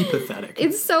 Pretty pathetic.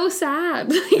 It's so sad.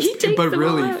 But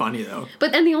really funny though.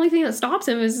 But then the only thing that stops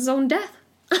him is his own death.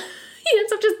 He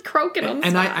ends up just croaking him.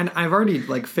 And I've already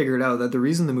figured out that the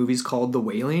reason the movie's called The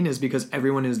Wailing is because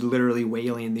everyone is literally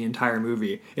wailing the entire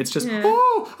movie. It's just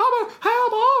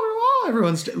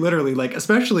everyone's literally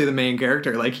especially the main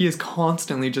character, he is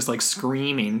constantly just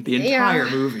screaming the entire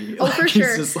movie. Oh, for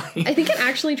sure. I think it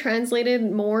actually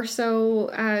translated more so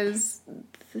as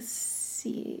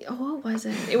what was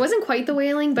it? It wasn't quite The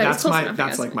Wailing, but it's close enough.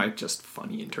 That's my just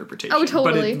funny interpretation. Oh,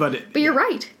 totally. But you're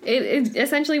right. It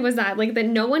essentially was that that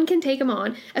no one can take him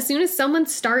on. As soon as someone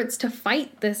starts to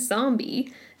fight this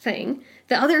zombie thing,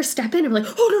 the others step in and be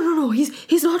like, oh no,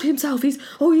 he's not himself. He's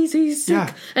sick.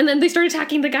 Yeah. And then they start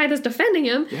attacking the guy that's defending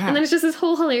him. Yeah. And then it's just this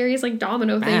whole hilarious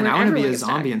domino thing. Man, I want to be a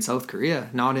zombie in South Korea,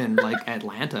 not in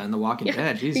Atlanta in The Walking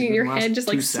Dead. Jeez, your head just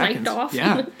sniped off.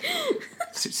 Yeah.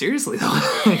 Seriously though,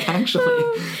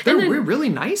 actually, they're really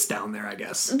nice down there, I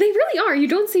guess. They really are. You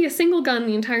don't see a single gun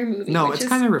the entire movie. No, it's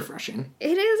kind of refreshing.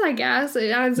 It is, I guess. It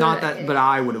adds but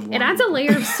I would have. It adds a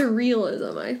layer of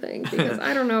surrealism, I think, because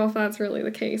I don't know if that's really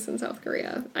the case in South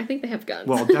Korea. I think they have guns.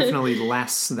 Well, definitely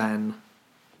less than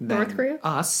North Korea.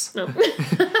 Us. No.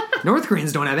 North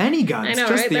Koreans don't have any guns. I know,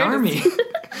 just right? the army.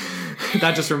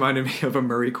 That just reminded me of a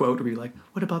Murray quote where you're like,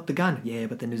 "What about the gun?" Yeah,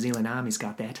 but the New Zealand Army's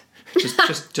got that.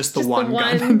 Just the one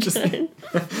gun.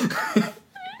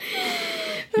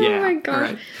 Oh my gosh.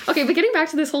 Right. Okay, but getting back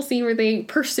to this whole scene where they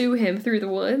pursue him through the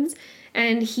woods,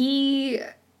 and he's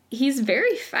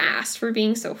very fast for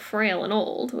being so frail and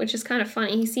old, which is kind of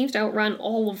funny. He seems to outrun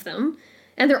all of them.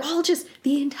 And they're all just,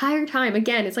 the entire time,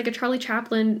 again, it's like a Charlie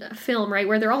Chaplin film, right?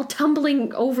 Where they're all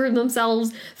tumbling over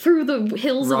themselves through the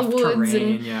hills of the woods.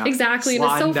 Terrain, Exactly. And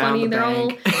it's so funny. They're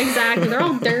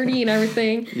all dirty and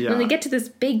everything. Yeah. And they get to this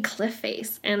big cliff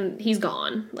face, and he's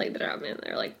gone.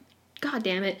 They're like, God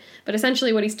damn it. But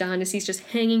essentially what he's done is he's just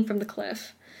hanging from the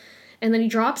cliff. And then he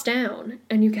drops down,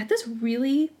 and you get this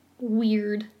really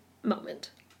weird moment.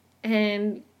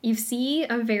 And you see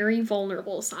a very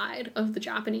vulnerable side of the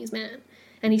Japanese man.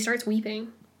 And he starts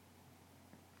weeping.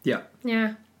 Yeah.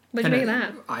 Yeah. What'd you make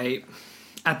of that?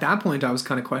 At that point, I was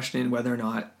kind of questioning whether or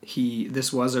not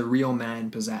this was a real man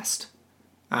possessed.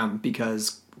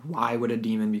 Because why would a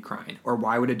demon be crying? Or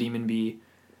why would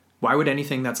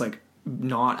anything that's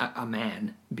not a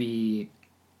man be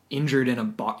injured in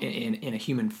a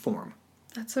human form?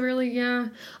 That's a really,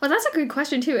 Well, that's a good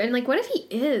question too. And what if he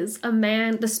is a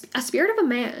man, a spirit of a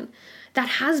man that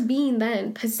has been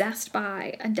then possessed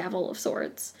by a devil of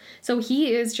sorts? So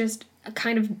he is just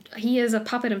he is a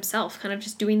puppet himself, kind of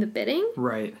just doing the bidding.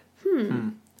 Right.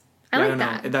 I like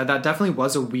that. That definitely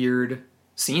was a weird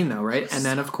scene though, right? And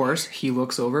then of course he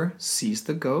looks over, sees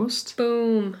the ghost.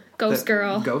 Boom. Ghost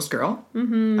girl.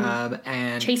 Mm-hmm.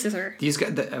 And chases her. These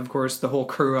guys, of course, the whole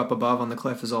crew up above on the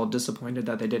cliff is all disappointed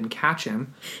that they didn't catch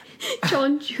him.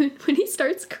 John June, when he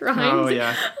starts crying. Oh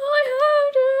yeah. I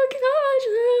have to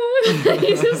catch him.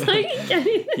 He's just like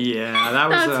getting. Yeah,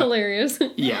 that's hilarious.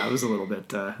 Yeah, it was a little bit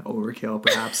overkill,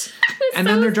 perhaps. And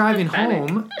then they're driving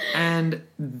home, and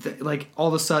like all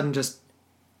of a sudden, just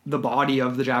the body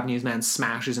of the Japanese man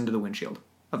smashes into the windshield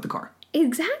of the car.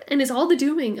 Exact, and it's all the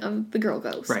dooming of the girl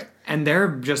ghost. Right, and they're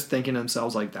just thinking to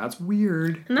themselves like, "That's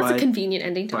weird." And that's a convenient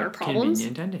ending to our problems.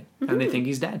 Convenient ending, and they think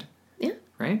he's dead. Yeah.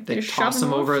 Right. They toss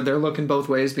him over. They're looking both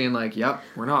ways, being like, "Yep,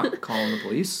 we're not calling the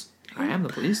police. I am the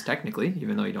police, technically,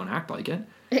 even though you don't act like it."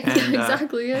 And,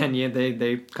 exactly. Yeah. And yeah,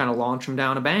 they kind of launch him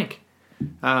down a bank.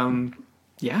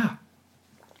 Yeah.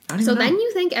 So then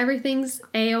you think everything's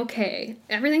A-okay.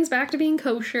 Everything's back to being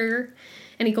kosher.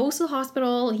 And he goes to the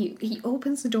hospital. He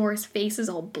opens the door. His face is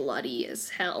all bloody as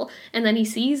hell. And then he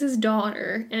sees his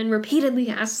daughter and repeatedly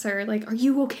asks her, like, "Are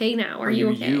you okay now? Are you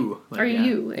okay? Like, are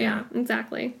you?" Yeah,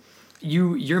 exactly.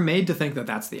 You're made to think that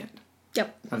that's the end.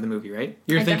 Yep. Of the movie, right?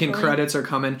 You're thinking credits are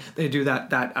coming. They do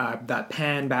that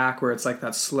pan back where it's like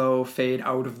that slow fade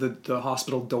out of the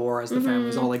hospital door as the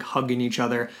family's all like hugging each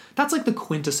other. That's like the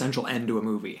quintessential end to a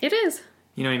movie. It is.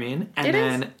 You know what I mean? And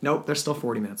then nope, there's still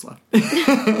 40 minutes left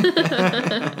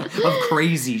of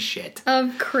crazy shit.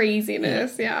 Of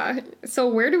craziness, yeah. So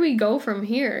where do we go from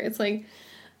here? It's like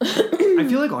I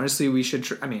feel like honestly we should.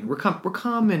 We're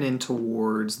coming in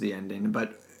towards the ending,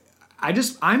 but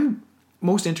I'm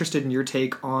most interested in your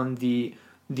take on the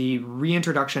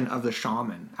reintroduction of the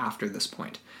shaman after this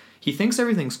point. He thinks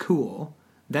everything's cool.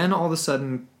 Then all of a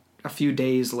sudden, a few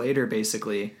days later,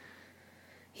 basically.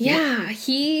 Yeah,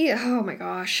 oh my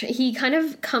gosh. He kind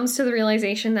of comes to the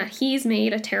realization that he's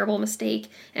made a terrible mistake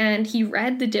and he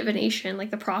read the divination,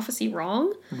 like the prophecy,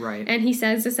 wrong. Right. And he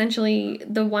says essentially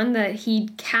the one that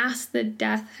he'd cast the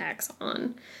death hex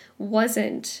on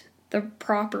wasn't the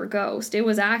proper ghost. It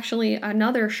was actually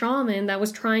another shaman that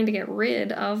was trying to get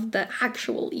rid of the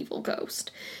actual evil ghost.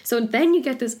 So then you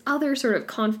get this other sort of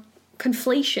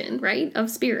conflation, right, of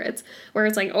spirits, where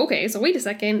it's like, okay, so wait a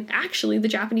second, actually the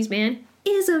Japanese man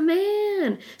is a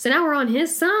man. So now we're on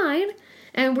his side.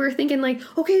 And we're thinking like,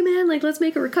 okay, man, like let's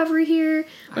make a recovery here.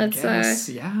 Let's,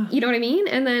 yeah. You know what I mean?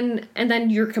 And then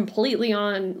you're completely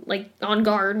on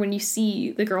guard when you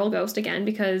see the girl ghost again,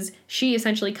 because she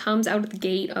essentially comes out of the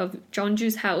gate of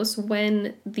Jeonju's house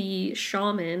when the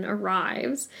shaman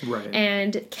arrives, right,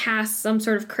 and casts some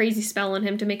sort of crazy spell on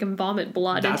him to make him vomit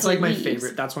blood. That's like my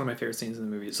favorite. That's one of my favorite scenes in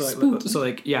the movie.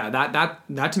 So yeah,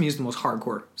 that to me is the most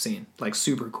hardcore scene. Like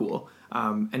super cool.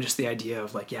 And just the idea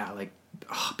of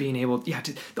being able,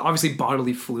 to obviously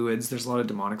bodily fluids. There's a lot of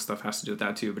demonic stuff has to do with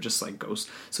that too, but just like ghosts.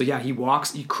 So yeah, he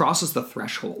crosses the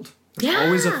threshold. There's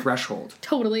always a threshold.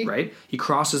 Totally. Right? He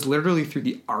crosses literally through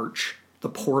the arch, the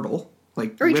portal,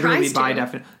 like literally by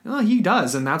definition. Oh, he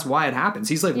does, and that's why it happens.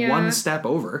 He's like one step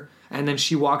over, and then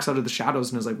she walks out of the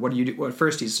shadows and is like, "What do you do?" Well, at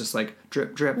first he's just like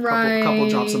drip, drip, couple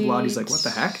drops of blood. He's like, "What the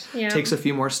heck?" Yeah. Takes a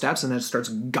few more steps and then starts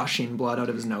gushing blood out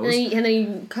of his nose. And then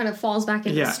he kind of falls back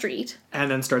into the street. And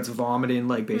then starts vomiting,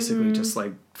 like basically just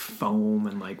like foam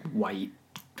and like white.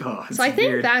 Oh, so I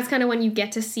think that's kind of when you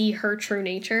get to see her true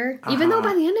nature. Even though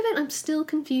by the end of it, I'm still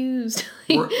confused.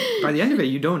 By the end of it,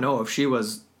 you don't know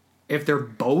if they're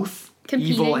both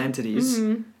competing evil entities,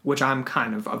 which I'm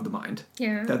kind of the mind.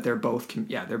 Yeah. That they're both,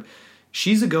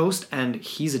 she's a ghost and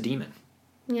he's a demon.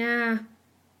 Yeah.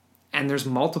 And there's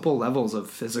multiple levels of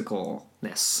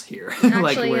physicalness here.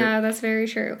 Actually, that's very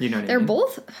true. You know what I They're mean?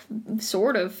 both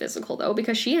sort of physical, though,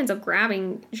 because she ends up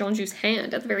grabbing Jeonju's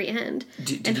hand at the very end.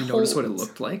 Did you notice what it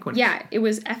looked like? It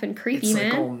was effing creepy, man.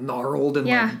 It's like all gnarled and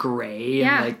like gray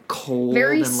and like cold.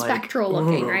 Very and spectral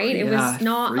looking, right? It was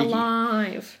not freaky.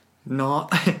 Alive.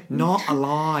 Not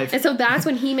alive. And so that's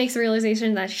when he makes the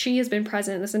realization that she has been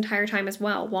present this entire time as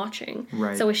well, watching.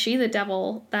 Right. So is she the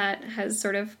devil that has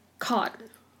sort of caught,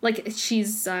 like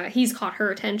he's caught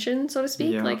her attention, so to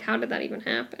speak? Yeah. Like, how did that even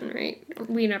happen, right?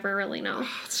 We never really know.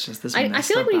 It's just this. I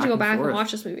feel like we need to go back and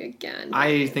watch this movie again.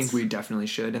 I think we definitely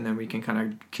should, and then we can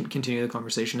kind of continue the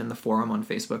conversation in the forum on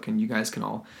Facebook, and you guys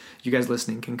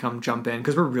listening can come jump in,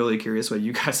 because we're really curious what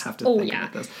you guys have to think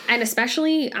about this. And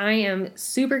especially, I am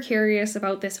super curious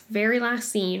about this very last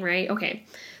scene, right? Okay.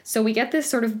 So we get this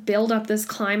sort of build up, this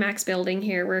climax building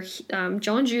here, where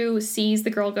Jeonju sees the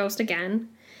girl ghost again.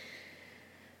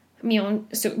 Mu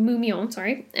Mion,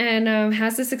 sorry, and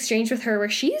has this exchange with her where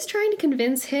she's trying to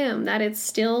convince him that it's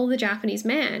still the Japanese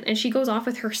man, and she goes off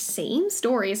with her same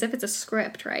story as if it's a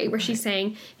script, right? Where she's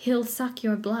saying, he'll suck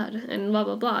your blood, and blah,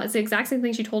 blah, blah. It's the exact same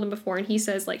thing she told him before, and he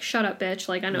says, like, shut up, bitch,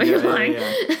 like, I know you're lying.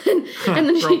 Yeah. and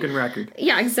then Broken record.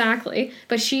 Yeah, exactly.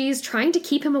 But she's trying to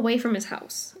keep him away from his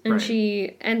house. And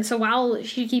Right. so while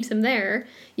she keeps him there,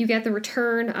 you get the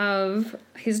return of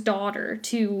his daughter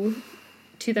to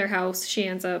their house. She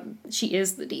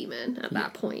is the demon at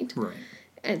that point. Right.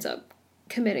 Ends up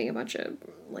committing a bunch of,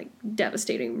 like,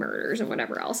 devastating murders and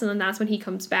whatever else. And then that's when he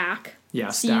comes back. Yeah,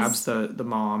 stabs the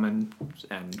mom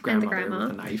and grandmother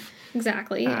with a knife.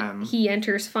 Exactly. He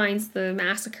enters, finds the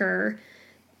massacre,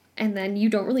 and then you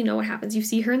don't really know what happens. You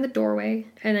see her in the doorway,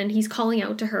 and then he's calling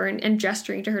out to her and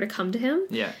gesturing to her to come to him.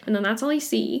 Yeah. And then that's all you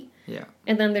see. Yeah.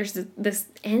 And then there's this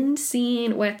end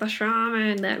scene with the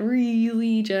shaman that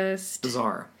really just...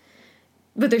 Bizarre.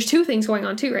 But there's two things going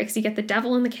on too, right? Because you get the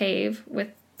devil in the cave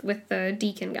with the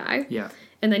deacon guy. Yeah.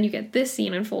 And then you get this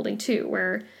scene unfolding too,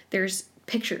 where there's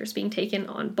pictures being taken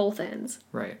on both ends.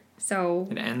 Right. So...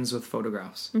 It ends with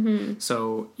photographs. Mm-hmm.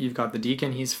 So you've got the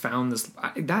deacon, he's found this...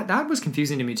 That was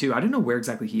confusing to me too. I didn't know where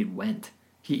exactly he had went.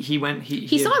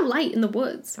 He saw a light in the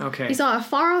woods. Okay. He saw a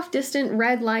far off distant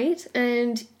red light,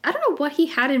 and I don't know what he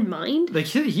had in mind. Like,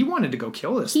 he wanted to go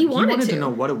kill this thing. He wanted to know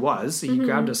what it was. He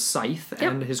grabbed a scythe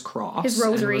and his cross. His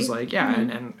rosary. And was like, yeah,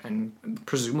 and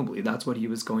presumably that's what he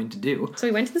was going to do. So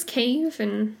he went to this cave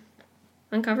and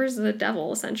uncovers the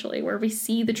devil, essentially, where we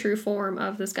see the true form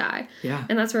of this guy. Yeah.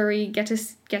 And that's where we get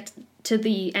to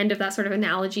the end of that sort of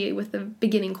analogy with the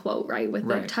beginning quote, right? With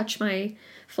the touch my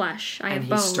flesh, I have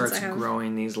bones. And he starts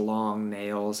growing these long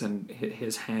nails, and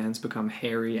his hands become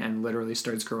hairy, and literally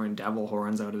starts growing devil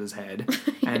horns out of his head,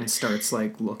 and starts,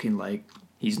 like, looking like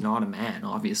he's not a man,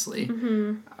 obviously.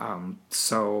 Mm-hmm.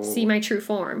 So... See my true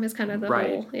form is kind of the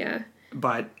whole, yeah.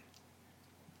 But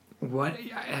what...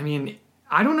 I mean,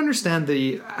 I don't understand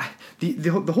the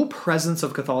whole presence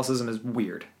of Catholicism is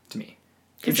weird to me.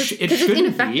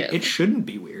 It shouldn't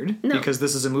be weird, because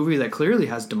this is a movie that clearly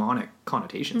has demonic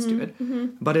connotations to it. Mm-hmm.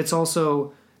 But it's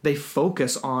also, they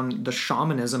focus on the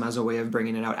shamanism as a way of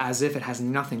bringing it out, as if it has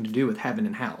nothing to do with heaven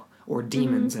and hell, or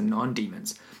demons and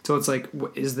non-demons. So it's like,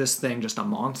 is this thing just a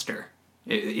monster?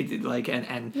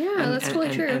 That's totally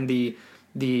true. And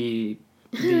the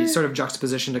sort of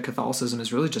juxtaposition to Catholicism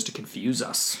is really just to confuse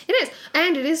us. It is.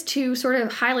 And it is to sort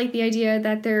of highlight the idea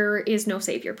that there is no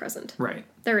savior present. Right.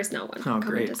 There is no one. Oh,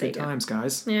 great. Good times,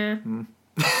 guys. Yeah.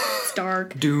 It's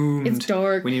dark. Doomed. It's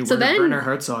dark. We need Werner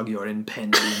Herzog, your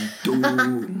impending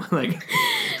doom. Like...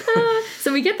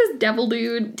 So we get this devil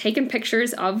dude taking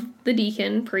pictures of the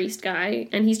deacon priest guy,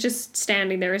 and he's just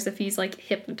standing there as if he's, like,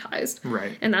 hypnotized.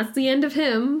 Right. And that's the end of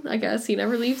him, I guess. He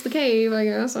never leaves the cave, I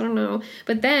guess. I don't know.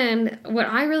 But then, what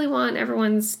I really want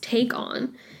everyone's take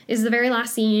on is the very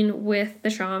last scene with the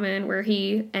shaman, where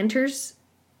he enters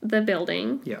the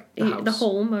building, the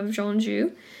home of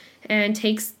Jeonju, and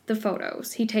takes the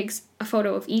photos. He takes a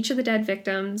photo of each of the dead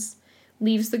victims,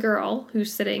 leaves the girl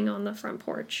who's sitting on the front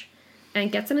porch, and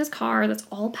gets in his car that's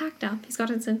all packed up. He's got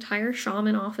his entire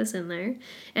shaman office in there.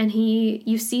 And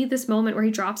you see this moment where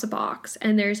he drops a box,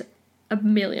 and there's a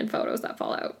million photos that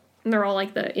fall out. And they're all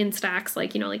like the Instax,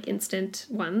 like, like instant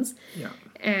ones. Yeah.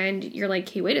 And you're like,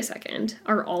 hey, wait a second.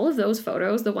 Are all of those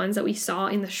photos the ones that we saw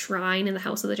in the shrine in the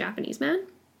house of the Japanese man?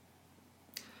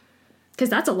 Because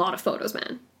that's a lot of photos,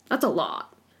 man. That's a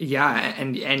lot. Yeah,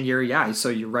 and so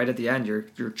you're right at the end,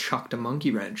 you're chucked a monkey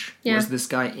wrench. Yeah. Was this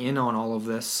guy in on all of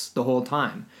this the whole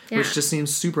time? Yeah. Which just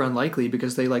seems super unlikely,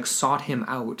 because they, like, sought him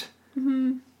out.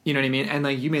 Mm-hmm. You know what I mean? And,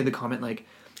 like, you made the comment, like...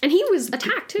 And he was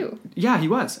attacked, too. Yeah, he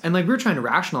was. And, like, we were trying to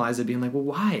rationalize it, being like, well,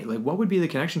 why? Like, what would be the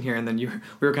connection here? And then we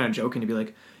were kind of joking to be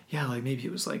like, yeah, like, maybe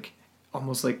it was, like,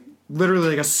 almost like... Literally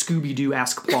like a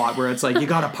Scooby-Doo-esque plot where it's like, you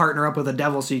gotta partner up with a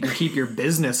devil so you can keep your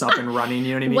business up and running,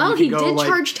 you know what I mean? Well, he did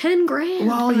charge 10 grand.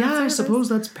 Well, yeah, I suppose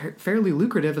that's fairly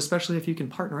lucrative, especially if you can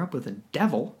partner up with a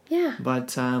devil. Yeah.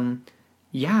 But,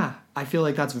 yeah, I feel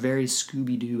like that's very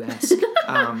Scooby-Doo-esque.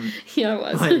 Yeah, it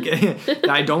was. Like,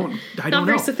 I don't know.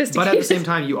 Very sophisticated. But at the same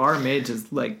time, you are made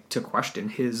to question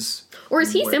his... Or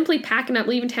is he simply packing up,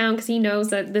 leaving town because he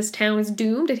knows that this town is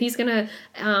doomed and he's going to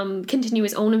continue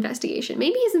his own investigation?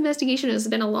 Maybe his investigation has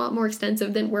been a lot more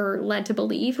extensive than we're led to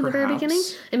believe in the very beginning.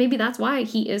 And maybe that's why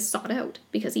he is sought out,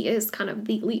 because he is kind of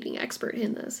the leading expert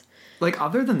in this. Like,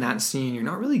 other than that scene, you're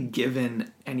not really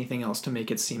given anything else to make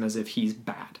it seem as if he's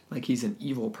bad. Like, he's an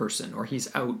evil person, or he's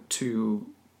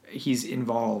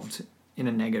involved in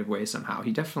a negative way somehow.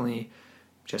 He definitely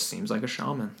just seems like a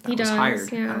shaman that He was does,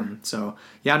 hired. yeah. So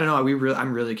yeah, I don't know.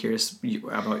 I'm really curious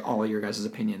about all of your guys'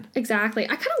 opinion. Exactly.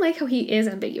 I kind of like how he is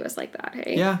ambiguous like that,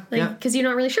 hey? Yeah, Like, yeah. because you're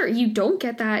not really sure. You don't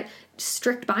get that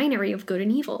strict binary of good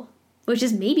and evil, which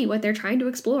is maybe what they're trying to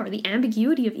explore, the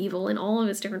ambiguity of evil in all of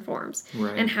its different forms.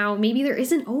 Right. And how maybe there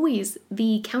isn't always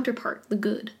the counterpart, the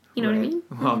good. You know what I mean?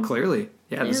 Well, clearly.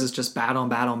 Yeah, this Yeah. is just bad on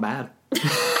bad on bad.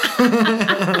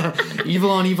 Evil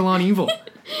on evil on evil.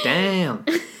 Damn.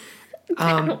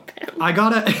 I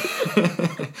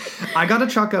gotta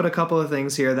chuck out a couple of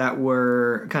things here that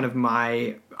were kind of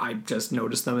I just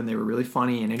noticed them and they were really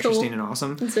funny and interesting Cool. and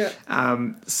awesome. Let's do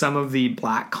it. Some of the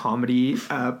black comedy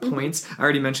points. I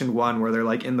already mentioned one where they're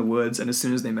like in the woods, and as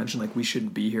soon as they mention like we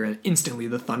shouldn't be here, and instantly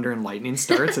the thunder and lightning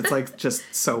starts. It's like just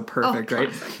so perfect, right?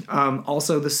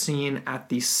 Also the scene at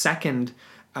the second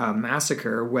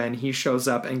massacre when he shows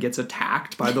up and gets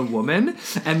attacked by the woman,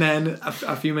 and then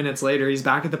a few minutes later he's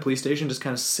back at the police station just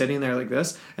kind of sitting there like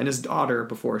this, and his daughter,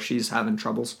 before she's having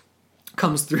troubles,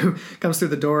 comes through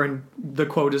the door, and the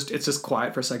quote is, it's just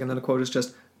quiet for a second, then the quote is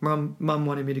just, Mom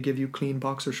wanted me to give you clean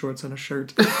boxer shorts and a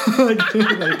shirt. like,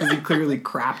 because he clearly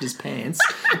crapped his pants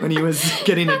when he was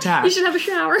getting attacked. You should have a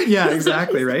shower. Yeah,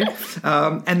 exactly, right?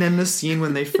 And then the scene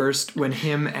when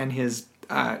him and his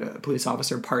police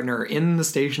officer partner are in the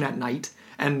station at night,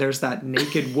 and there's that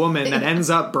naked woman that ends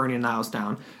up burning the house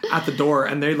down at the door,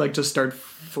 and they like just start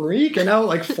freaking out,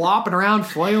 like flopping around,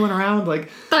 flailing around, like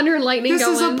Thunder and lightning this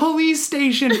going. is a police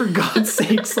station, for God's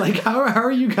sakes. Like how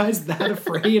are you guys that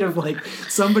afraid of like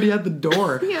somebody at the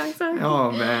door? Yeah, exactly.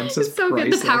 Oh man, it's just So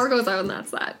priceless. good. The power goes out and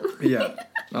that's that. Yeah.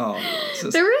 Oh, it's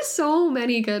just, There were so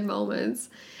many good moments.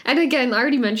 And again, I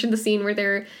already mentioned the scene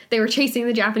where they were chasing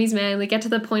the Japanese man. They get to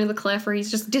the point of the cliff where he's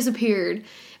just disappeared.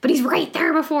 But he's right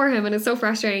there before him, and it's so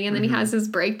frustrating. And then he has his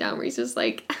breakdown where he's just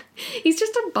like, he's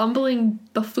just a bumbling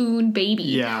buffoon baby.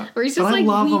 yeah. Where he's just but like I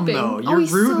love weeping. him though. You're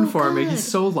he's rooting so for him. good. He's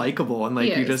so likable, and like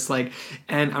He you is. just like.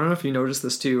 And I don't know if you noticed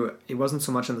this too. It wasn't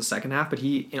so much in the second half, but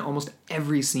he in almost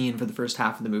every scene for the first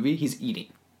half of the movie, he's eating.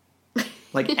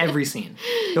 Like every scene,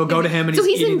 they'll go to him and So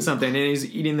he's he's eating in- something, and he's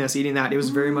eating this, eating that. It was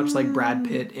very much like Brad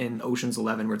Pitt in Ocean's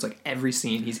 11, where it's like every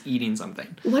scene he's eating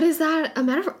something. What is that a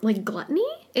metaphor? Like gluttony?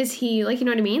 Is he like, you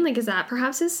know what I mean? Like, is that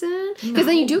perhaps his sin? Because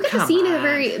then you do get the come scene on.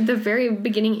 at the very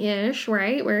beginning ish,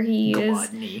 right, where he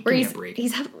Gluttony. is where Give me a break.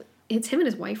 it's him and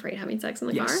his wife, right, having sex in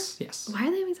the car. Yes. Why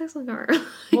are they having sex in the car?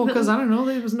 Well, because I don't know,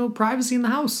 there was no privacy in the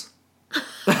house.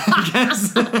 I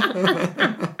guess.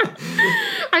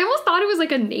 I almost thought it was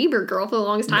like a neighbor girl for the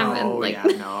longest time. No, and like, yeah,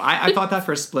 no. I thought that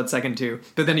for a split second too.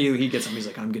 But then he gets him, he's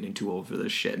like, I'm getting too old for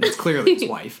this shit. And it's clearly his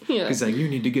wife. Yeah. He's like, you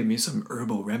need to give me some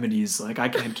herbal remedies. Like, I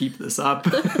can't keep this up.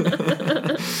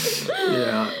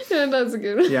 Yeah. yeah, that's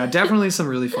good. Yeah, definitely some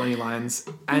really funny lines.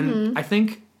 And Mm-hmm. I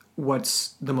think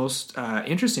what's the most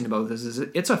interesting about this is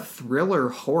it's a thriller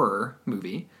horror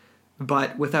movie,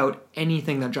 but without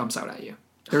anything that jumps out at you.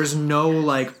 There's no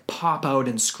like pop out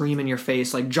and scream in your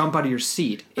face, like jump out of your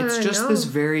seat. It's just know. this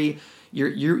very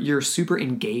you're super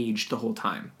engaged the whole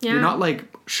time. Yeah. You're not like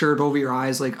shirt over your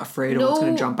eyes, like afraid of what's No.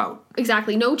 gonna jump out.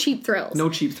 Exactly. No cheap thrills. No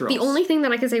cheap thrills. The only thing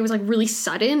that I could say was like really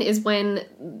sudden is when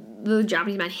the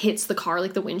Japanese man hits the car,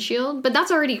 like the windshield. But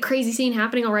that's already a crazy scene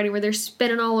happening already, where they're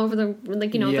spinning all over the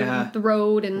like Yeah. the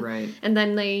road, and Right. and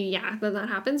then then that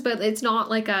happens. But it's not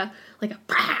like a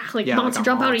 "Brah," like Yeah, monster like a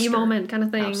jump out at you monster. moment kind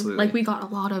of thing. Absolutely. Like we got a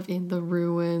lot of in the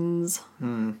ruins.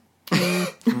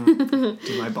 To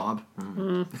my Bob.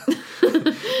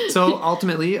 So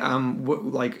ultimately,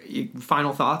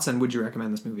 final thoughts, and would you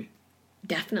recommend this movie?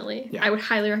 Definitely. Yeah. I would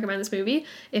highly recommend this movie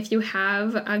if you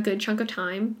have a good chunk of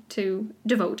time to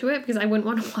devote to it, because I wouldn't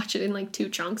want to watch it in like two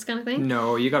chunks kind of thing.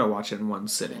 No, you gotta watch it in one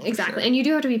sitting. for Exactly. sure. And you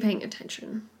do have to be paying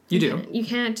attention. You do. You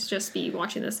can't just be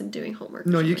watching this and doing homework.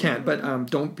 No, you can't. But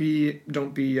don't be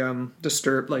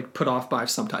disturbed, like put off by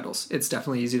subtitles. It's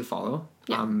definitely easy to follow.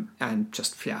 Yeah. And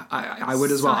just I would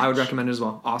as well. I would Such- recommend it as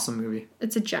well. Awesome movie.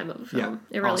 It's a gem of a film.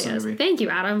 Yeah, It really awesome is. movie. Thank you,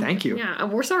 Adam. Thank you. Yeah,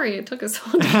 we're sorry it took us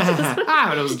so long.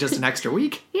 But it was just an extra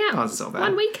week. Yeah. Oh, it's so bad.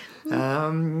 1 week.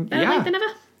 Better late than never.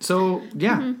 So,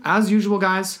 yeah, as usual,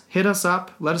 guys, hit us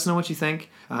up. Let us know what you think.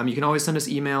 You can always send us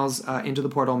emails into the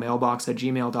portal mailbox at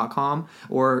gmail.com,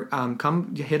 or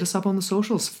come hit us up on the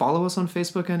socials. Follow us on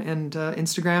Facebook and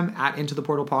Instagram at Into the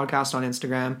Portal Podcast on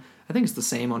Instagram. I think it's the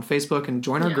same on Facebook, and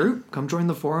join our Yeah. group. Come join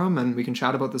the forum, and we can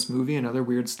chat about this movie and other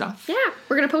weird stuff. Yeah,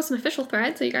 we're going to post an official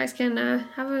thread so you guys can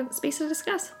have a space to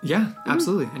discuss. Yeah,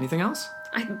 absolutely. Anything else?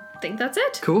 I think that's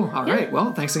it. Cool. All right.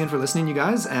 Well, thanks again for listening, you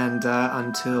guys, and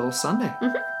until Sunday.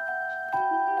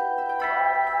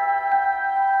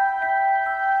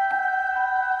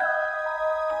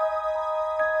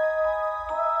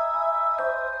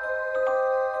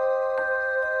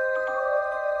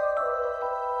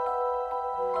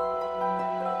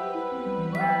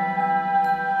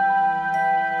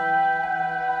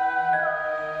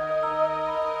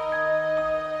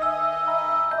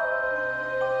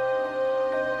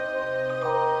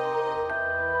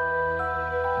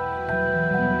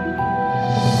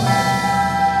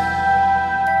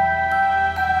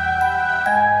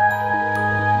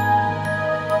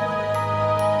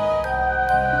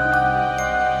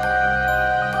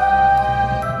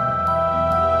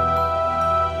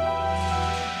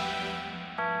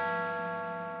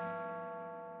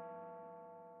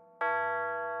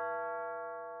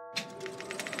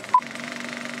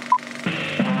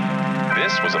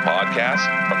 was a podcast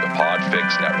from the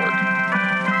Podfix Network.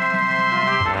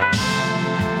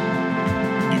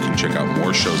 You can check out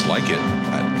more shows like it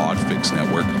at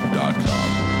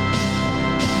podfixnetwork.com.